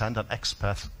then I send an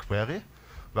XPath query,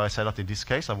 where I say that in this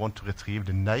case I want to retrieve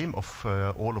the name of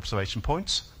all observation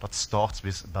points that starts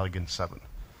with Bergen 7.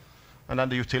 And then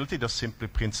the utility just simply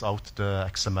prints out the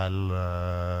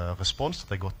XML response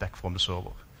that I got back from the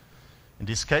server. In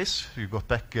this case, you got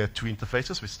back two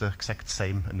interfaces with the exact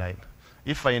same name.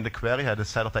 If I in the query had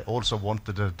said that I also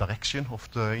wanted the direction of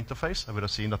the interface, I would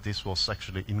have seen that this was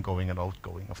actually ingoing and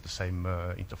outgoing of the same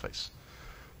interface.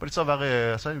 But it's a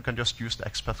very, so you can just use the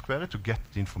XPath query to get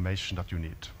the information that you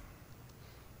need.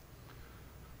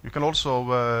 You can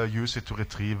also use it to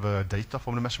retrieve data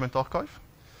from the measurement archive.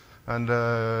 And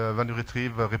when you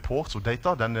retrieve reports or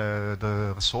data, then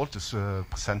the result is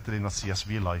presented in a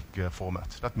CSV-like format.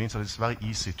 That means that it's very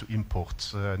easy to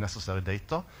import necessary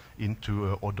data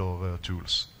into other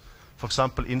tools. For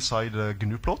example, inside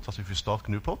GNU-plot, as if you start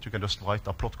GNU-plot, you can just write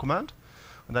a plot command,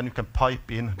 and then you can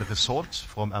pipe in the results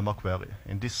from MR query.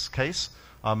 In this case,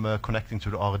 I'm connecting to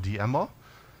the RD-MR,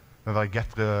 where I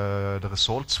get the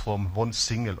results from one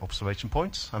single observation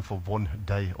point and for 1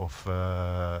 day of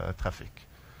traffic.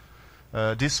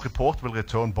 This report will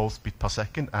return both bit per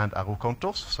second and arrow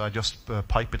counters, so I just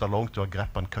pipe it along to a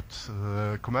grep and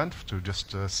cut command to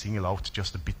just single out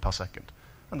just a bit per second.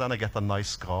 And then I get a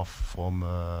nice graph from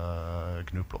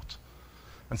GNU-plot.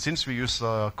 And since we use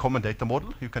a common data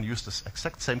model, you can use this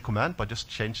exact same command by just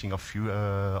changing a few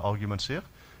arguments here.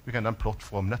 You can then plot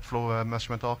from NetFlow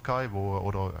measurement archive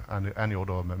or any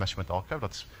other measurement archive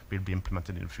that will be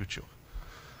implemented in the future.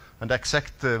 And the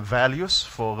exact values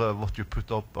for what you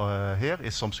put up here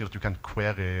is something that you can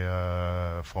query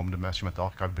from the measurement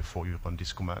archive before you run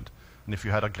this command. And if you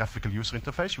had a graphical user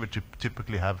interface, you would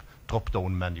typically have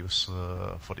drop-down menus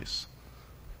for this.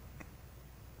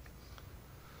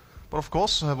 But of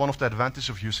course, one of the advantages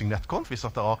of using netconf is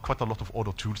that there are quite a lot of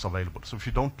other tools available. So if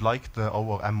you don't like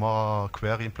our MR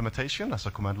query implementation as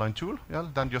a command line tool, yeah,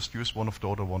 then just use one of the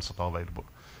other ones that are available.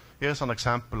 Here's an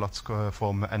example that's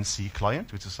from NC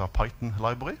Client, which is a Python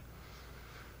library.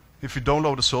 If you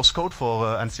download the source code for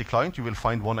NC Client, you will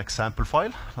find one example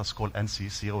file that's called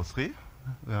NC03.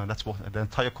 That's what the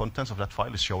entire contents of that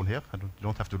file is shown here. You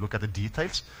don't have to look at the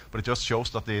details, but it just shows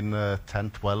that in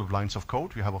 10, 12 lines of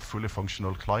code, we have a fully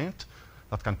functional client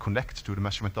that can connect to the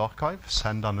measurement archive,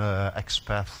 send an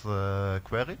XPath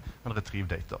query, and retrieve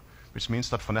data. Which means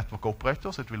that for network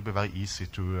operators, it will be very easy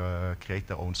to create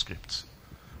their own scripts.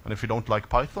 And if you don't like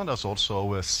Python, there's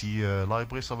also C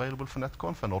libraries available for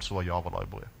netconf and also a Java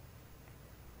library.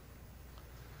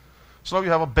 So now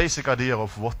you have a basic idea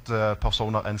of what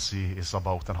Persona NC is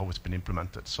about and how it's been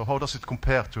implemented. So how does it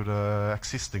compare to the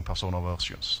existing Persona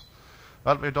versions?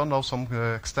 Well, we've done now some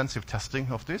extensive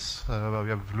testing of this, where we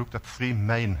have looked at 3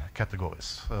 main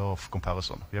categories of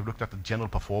comparison. We have looked at the general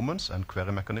performance and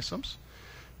query mechanisms.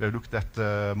 We have looked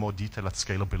at more detail at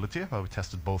scalability, where we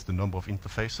tested both the number of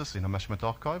interfaces in a measurement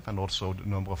archive and also the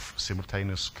number of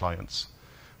simultaneous clients.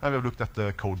 And we have looked at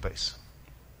the code base.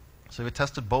 So we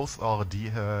tested both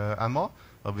RD-MR,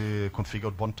 where we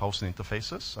configured 1,000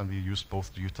 interfaces, and we used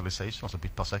both the utilization, as a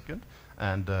bit per second,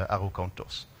 and arrow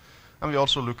counters. And we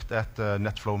also looked at the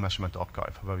NetFlow measurement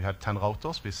archive, where we had 10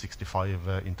 routers with 65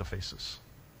 interfaces.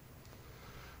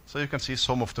 So you can see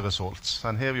some of the results.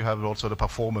 And here you have also the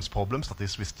performance problems that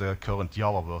is with the current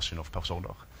Java version of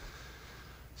Persona.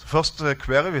 So first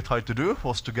query we tried to do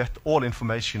was to get all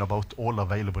information about all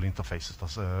available interfaces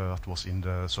that was in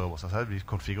the servers. As I said, we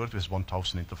configured it with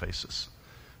 1,000 interfaces.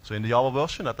 So in the Java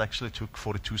version, that actually took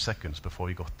 42 seconds before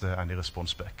we got any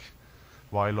response back.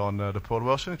 While on the Perl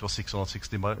version, it was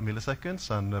 660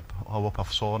 milliseconds, and our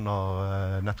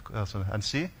Persona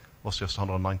NC was just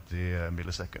 190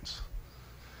 milliseconds.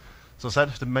 So I said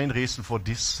the main reason for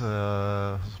this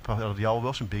the Java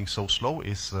version being so slow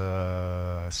is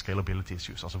scalability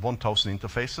issues. Also 1,000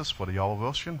 interfaces for the Java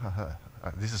version,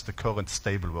 this is the current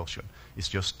stable version, is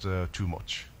just too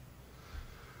much.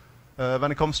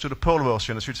 When it comes to the Perl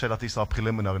version, I should say that these are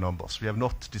preliminary numbers. We have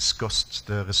not discussed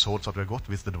the results that we have got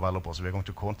with the developers. We are going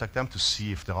to contact them to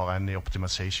see if there are any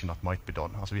optimization that might be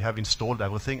done. Also, we have installed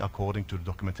everything according to the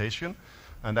documentation,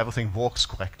 and everything works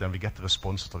correct, and we get the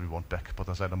responses that we want back. But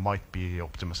as I said, there might be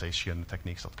optimization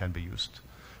techniques that can be used.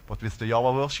 But with the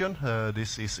Java version,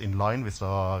 this is in line with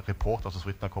a report that was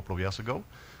written a couple of years ago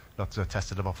that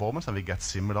tested the performance, and we get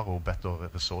similar or better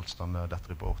results than that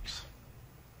report.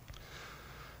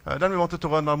 Then we wanted to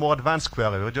run a more advanced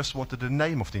query. We just wanted the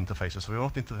name of the interfaces. We were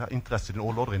not interested in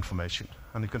all other information.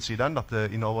 And you can see then that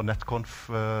in our netconf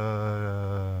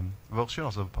version,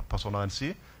 also Persona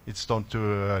NC, it's down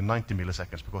to 90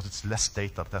 milliseconds because it's less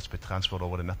data that has been transferred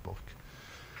over the network.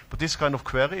 But this kind of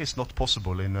query is not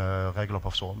possible in regular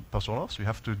personas. You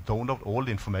have to download all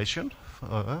the information,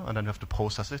 and then you have to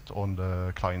process it on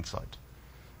the client side.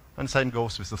 And the same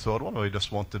goes with the third one, where we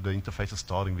just wanted the interfaces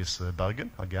starting with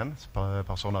Bergen. Again,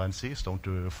 Persona NC is down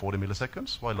to 40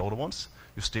 milliseconds, while the other ones,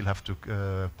 you still have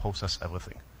to process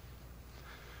everything.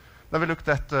 Then we looked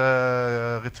at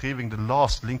retrieving the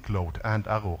last link load and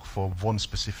error for one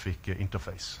specific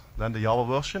interface. Then the Java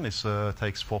version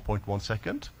takes 4.1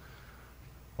 seconds,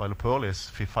 while the Perl is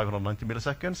 590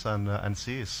 milliseconds, and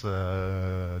NC is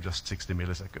just 60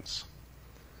 milliseconds.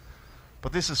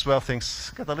 But this is where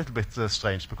things get a little bit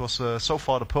strange, because so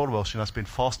far the Perl version has been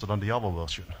faster than the Java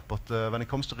version. But when it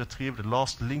comes to retrieve the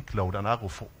last link load and error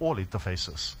for all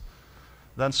interfaces,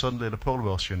 then suddenly the Perl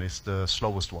version is the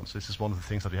slowest one. So this is one of the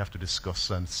things that we have to discuss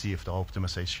and see if there are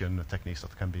optimization techniques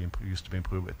that can be used to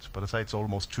improve it. But I say it's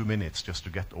almost 2 minutes just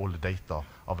to get all the data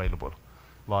available,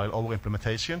 while our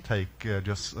implementation take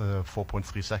just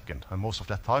 4.3 seconds. And most of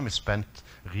that time is spent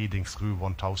reading through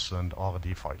 1,000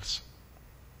 RD files.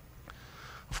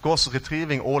 Of course,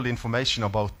 retrieving all the information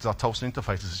about 1,000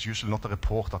 interfaces is usually not a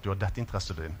report that you are that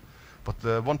interested in.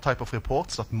 But one type of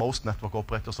reports that most network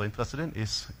operators are interested in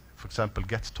is, for example,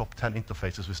 get top 10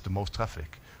 interfaces with the most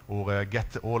traffic, or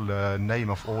get all the name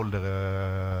of all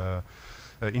the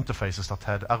interfaces that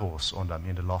had errors on them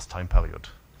in the last time period.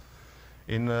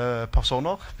 In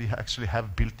Persona, we actually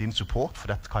have built-in support for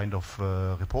that kind of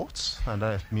reports, and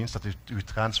that means that we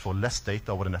transfer less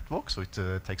data over the network, so it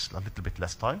takes a little bit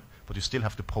less time, but you still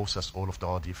have to process all of the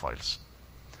RD files.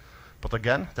 But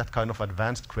again, that kind of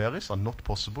advanced queries are not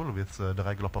possible with the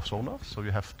regular Persona, so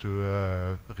you have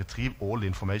to retrieve all the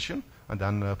information and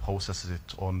then process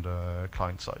it on the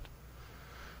client side.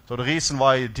 So the reason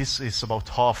why this is about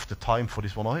half the time for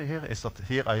this one here is that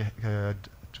here I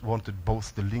wanted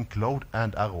both the link load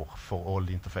and error for all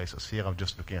the interfaces. Here I'm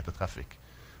just looking at the traffic.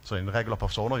 So in the regular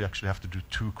Persona, you actually have to do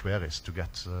 2 queries to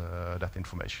get that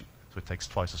information. So it takes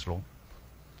twice as long.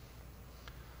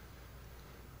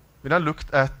 We then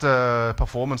looked at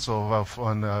performance of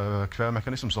query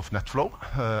mechanisms of NetFlow.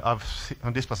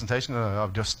 On this presentation,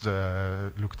 I've just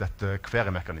looked at the query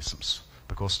mechanisms,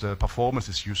 because the performance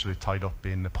is usually tied up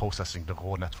in processing the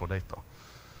raw NetFlow data.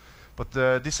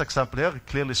 But this example here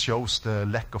clearly shows the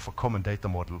lack of a common data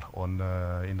model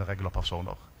in the regular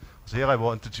Persona. So here I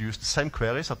wanted to use the same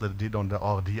queries that I did on the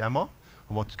RDMR.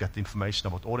 I want to get information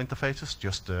about all interfaces,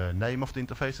 just the name of the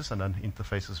interfaces, and then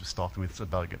interfaces starting with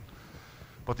Bergen.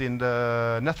 But in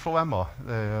the NetFlow MR,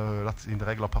 that's in the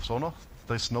regular persona,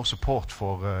 there is no support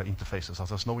for interfaces, as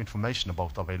there's no information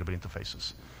about available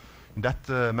interfaces. In that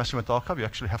measurement archive, you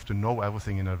actually have to know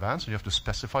everything in advance, and you have to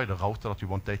specify the router that you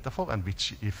want data for and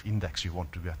which if index you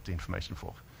want to get the information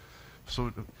for.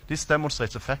 So this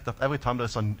demonstrates the fact that every time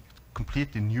there's a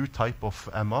completely new type of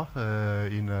MR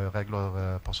in a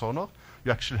regular persona,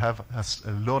 you actually have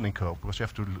a learning curve, because you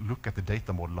have to look at the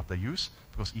data model that they use,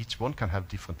 because each one can have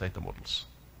different data models.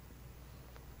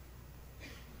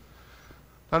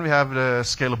 Then we have the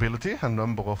scalability and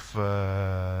number of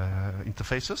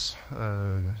interfaces.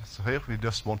 So here we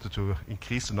just wanted to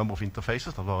increase the number of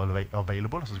interfaces that are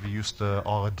available. So we used the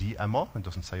RDMR, it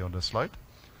doesn't say on the slide.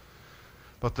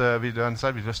 But we then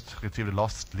said we just retrieved the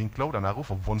last link load and arrow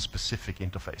for one specific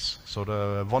interface. So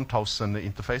the 1,000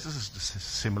 interfaces is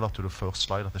similar to the first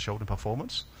slide that I showed in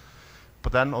performance.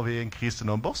 But then we increased the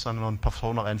numbers, and on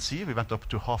Persona NC we went up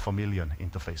to 500,000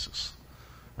 interfaces.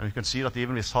 And you can see that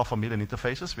even with 500,000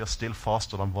 interfaces, we are still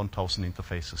faster than 1,000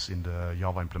 interfaces in the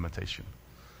Java implementation.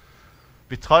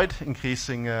 We tried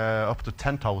increasing up to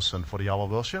 10,000 for the Java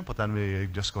version, but then we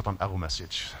just got an error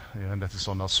message. And that is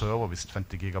on a server with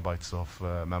 20 gigabytes of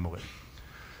memory.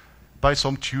 By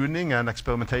some tuning and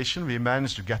experimentation, we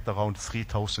managed to get around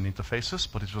 3,000 interfaces,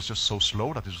 but it was just so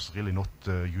slow that it was really not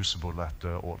usable at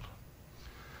all.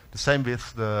 The same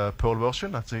with the Perl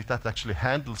version, that actually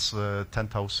handles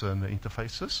 10,000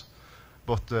 interfaces,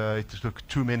 but it took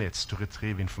 2 minutes to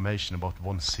retrieve information about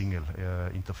one single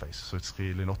interface, so it's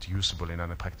really not usable in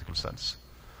any practical sense.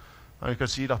 And you can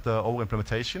see that our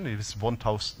implementation is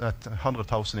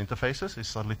 100,000 interfaces,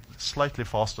 is slightly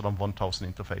faster than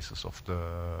 1,000 interfaces of the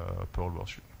Perl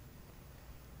version.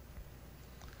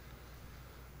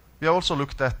 We also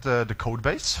looked at the code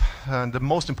base, and the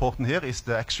most important here is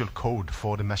the actual code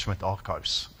for the measurement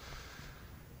archives,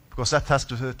 because that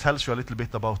tells you a little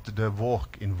bit about the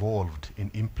work involved in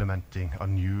implementing a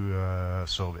new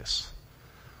service.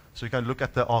 So you can look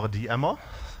at the RDMR.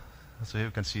 So here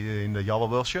you can see in the Java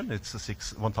version it's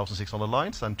 1,600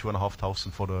 lines and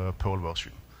 2,500 for the Perl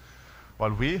version.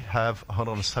 While we have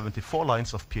 174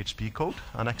 lines of PHP code,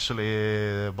 and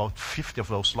actually about 50 of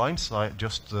those lines are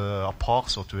just a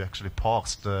parser to actually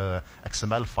parse the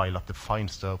XML file that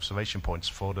defines the observation points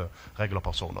for the regular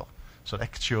persona. So the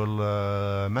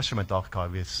actual measurement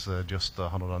archive is just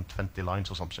 120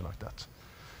 lines or something like that.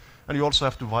 And you also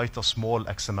have to write a small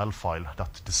XML file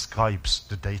that describes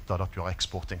the data that you are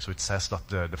exporting. So it says that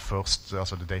the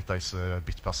data is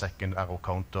bit per second, arrow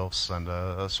counters, and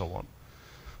so on.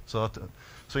 So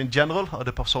in general,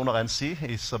 the Persona NC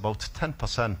is about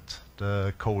 10%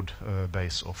 the code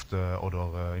base of the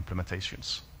other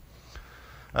implementations.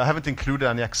 I haven't included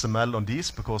any XML on these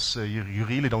because you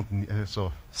really don't need,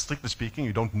 so strictly speaking,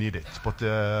 you don't need it. But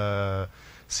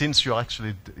since you're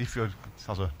actually, there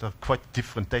are quite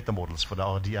different data models for the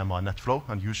RDMR and NetFlow,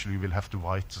 and usually you will have to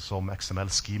write some XML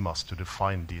schemas to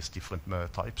define these different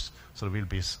types. So there will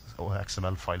be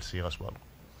XML files here as well.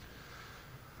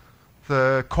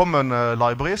 The common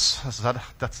libraries, as I said,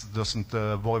 that doesn't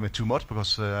worry me too much,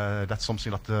 because that's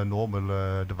something that the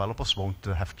normal developers won't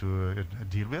have to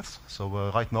deal with.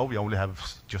 So right now we only have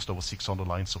just over 600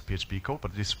 lines of PHP code,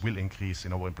 but this will increase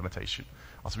in our implementation.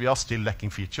 As we are still lacking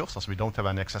features, as we don't have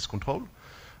any access control,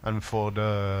 and for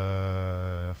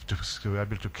to be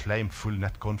able to claim full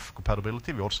netconf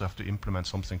compatibility, we also have to implement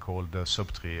something called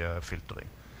subtree filtering.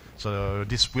 So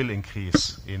this will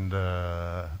increase in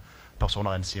the Persona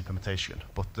NC implementation,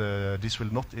 but this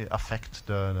will not affect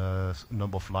the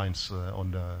number of lines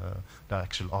on the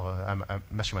actual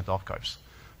measurement archives.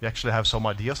 We actually have some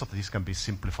ideas that this can be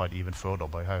simplified even further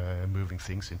by moving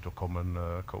things into a common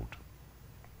code.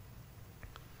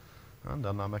 And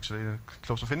then I'm actually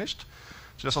close to finished.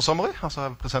 So just a summary, as I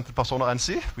have presented Persona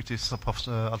NC, which is an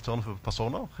alternative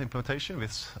Persona implementation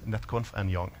with netconf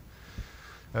and Yang.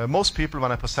 Most people,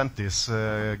 when I present this,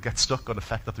 get stuck on the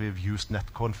fact that we've used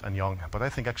netconf and Yang, but I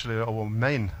think actually our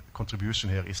main contribution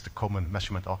here is the common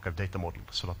measurement archive data model,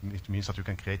 so that it means that you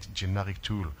can create a generic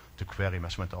tool to query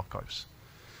measurement archives.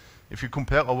 If you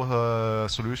compare our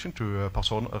solution to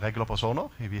a regular Persona,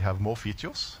 we have more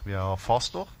features, we are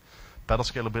faster, better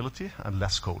scalability, and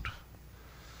less code.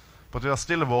 But there is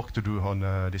still work to do on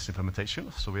this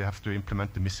implementation, so we have to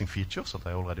implement the missing features that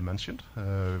I already mentioned.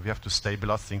 We have to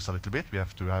stabilize things a little bit. We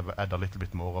have to add a little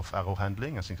bit more of error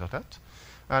handling and things like that.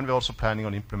 And we're also planning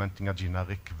on implementing a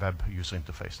generic web user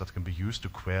interface that can be used to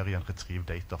query and retrieve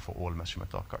data for all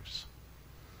measurement archives.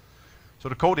 So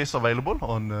the code is available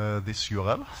on this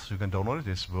URL, so you can download it.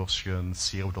 It's version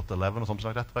 0.11 or something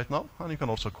like that right now, and you can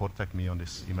also contact me on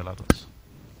this email address.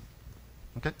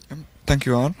 Okay. Thank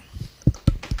you, Arn.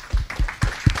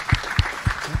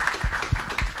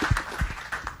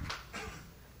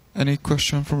 Any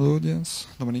question from the audience?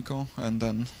 Domenico, and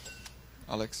then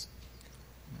Alex.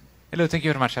 Hello, thank you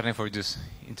very much, Arne, for this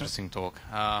interesting talk.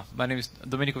 My name is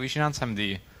Domenico Vicinanz. I'm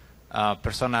the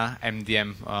Persona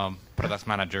MDM product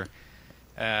manager.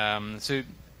 So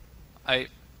I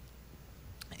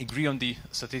agree on the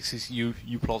statistics you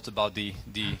plot about the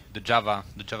Java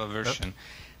version.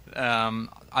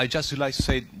 I just would like to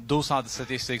say those are the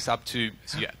statistics up to,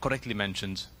 so you correctly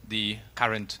mentioned, the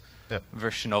current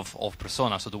version of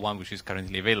Persona, so the one which is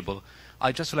currently available.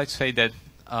 I just would like to say that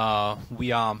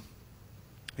we are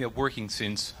working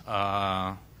since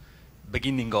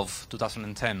beginning of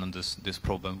 2010 on this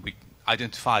problem. We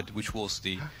identified which was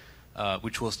the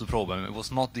problem. It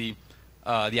was not the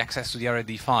access to the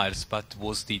RAD files, but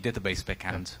was the database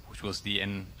backend, which was the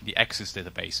Access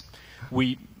database.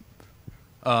 We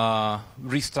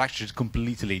restructured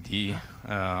completely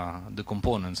the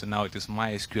components, and now it is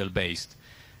MySQL based.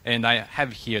 And I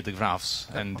have here the graphs,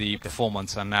 and the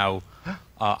performance are now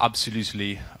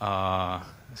absolutely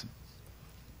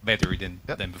better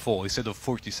than before. Instead of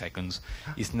 40 seconds,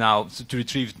 is now to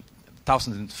retrieve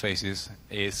 1,000 interfaces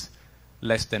is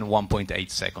less than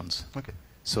 1.8 seconds. Okay.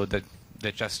 So that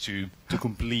just to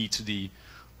complete the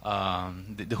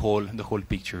whole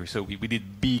picture. So we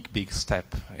did big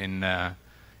step in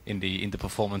the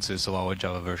performances of our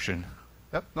Java version.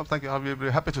 Yep, no, thank you. I will be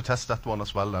happy to test that one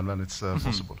as well, and when it's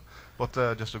possible. But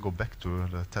just to go back to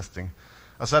the testing,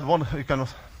 I said one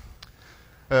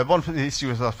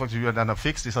issue that you then have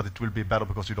fixed is that it will be better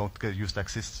because you don't use the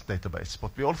Access database.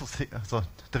 But we also think so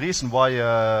the reason why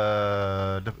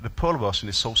the Perl version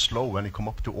is so slow when you come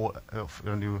up to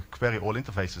when you query all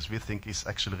interfaces, we think is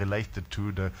actually related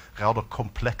to the rather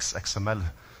complex XML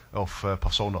of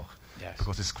Persona. Yes.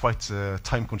 Because it's quite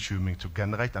time-consuming to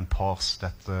generate and parse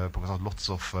that because there are lots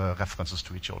of references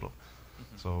to each other.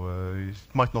 So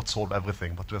it might not solve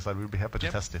everything, but I will be happy to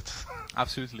test it.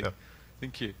 Absolutely.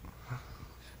 Thank you.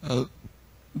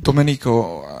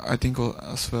 Domenico, I think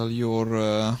as well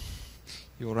your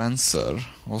answer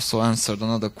also answered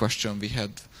another question we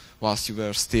had whilst you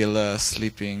were still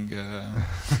sleeping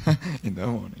in the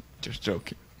morning. Just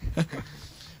joking.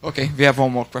 Okay, we have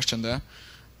one more question there.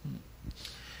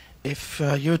 If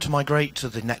you were to migrate to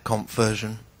the netconf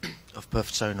version of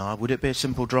Persona, would it be a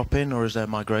simple drop-in, or is there a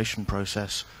migration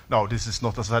process? No, this is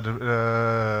not as I said.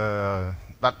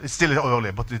 But it's still early,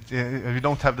 but we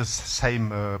don't have the same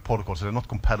protocols. So they're not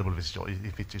compatible with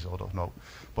each other. No,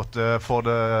 but for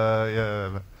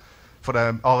the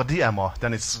RDMA,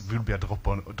 then it will be a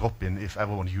drop-in if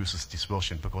everyone uses this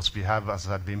version, because we have, as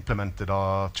I said, we implemented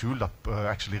a tool that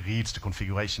actually reads the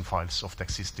configuration files of the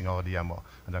existing RDMA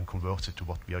and then converts it to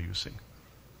what we are using.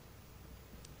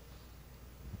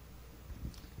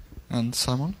 And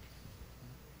Simon?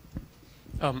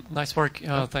 Nice work.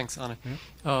 Thanks, Arne.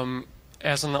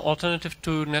 As an alternative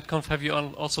to netconf, have you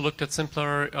also looked at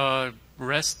simpler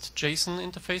REST JSON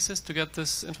interfaces to get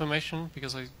this information?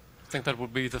 Because I think that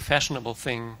would be the fashionable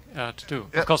thing to do.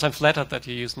 Of course, I'm flattered that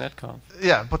you use netconf.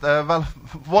 Yeah, but well,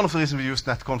 one of the reasons we use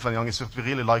netconf and Young is that we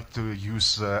really like to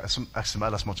use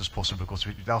XML as much as possible because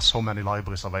there are so many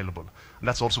libraries available. And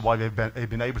that's also why we've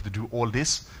been able to do all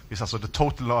this. Because the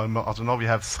total, now we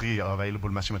have 3 available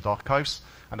measurement archives,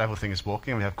 and everything is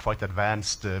working. We have quite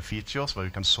advanced features where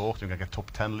you can sort, you can get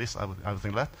top 10 lists,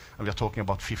 everything like that. And we are talking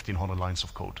about 1,500 lines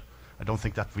of code. I don't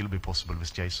think that will be possible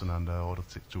with JSON and other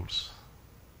tools.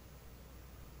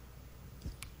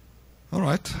 All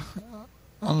right.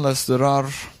 Unless there are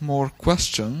more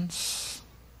questions,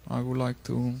 I would like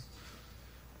to...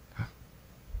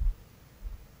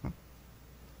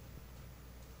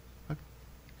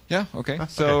 Yeah, okay.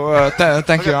 So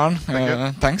thank you, Arn.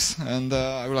 Thanks. And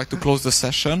I would like to close the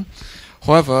session.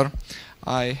 However,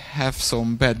 I have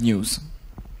some bad news.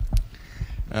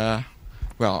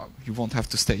 Well, you won't have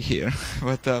to stay here.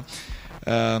 But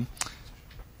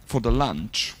for the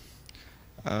lunch,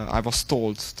 I was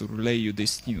told to relay you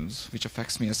this news, which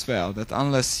affects me as well, that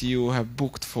unless you have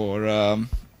booked for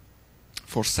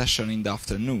session in the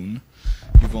afternoon,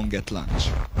 you won't get lunch.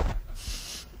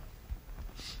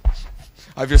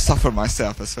 I will suffer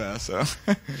myself as well, so...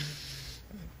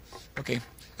 Okay.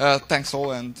 Thanks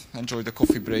all, and enjoy the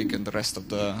coffee break and the rest of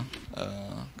the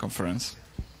conference.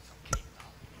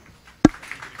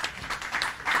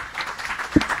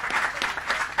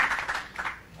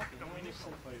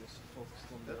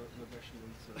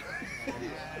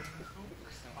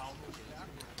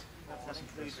 That's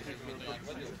include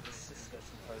the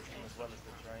syscomposing as well as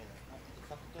the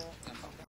drainer.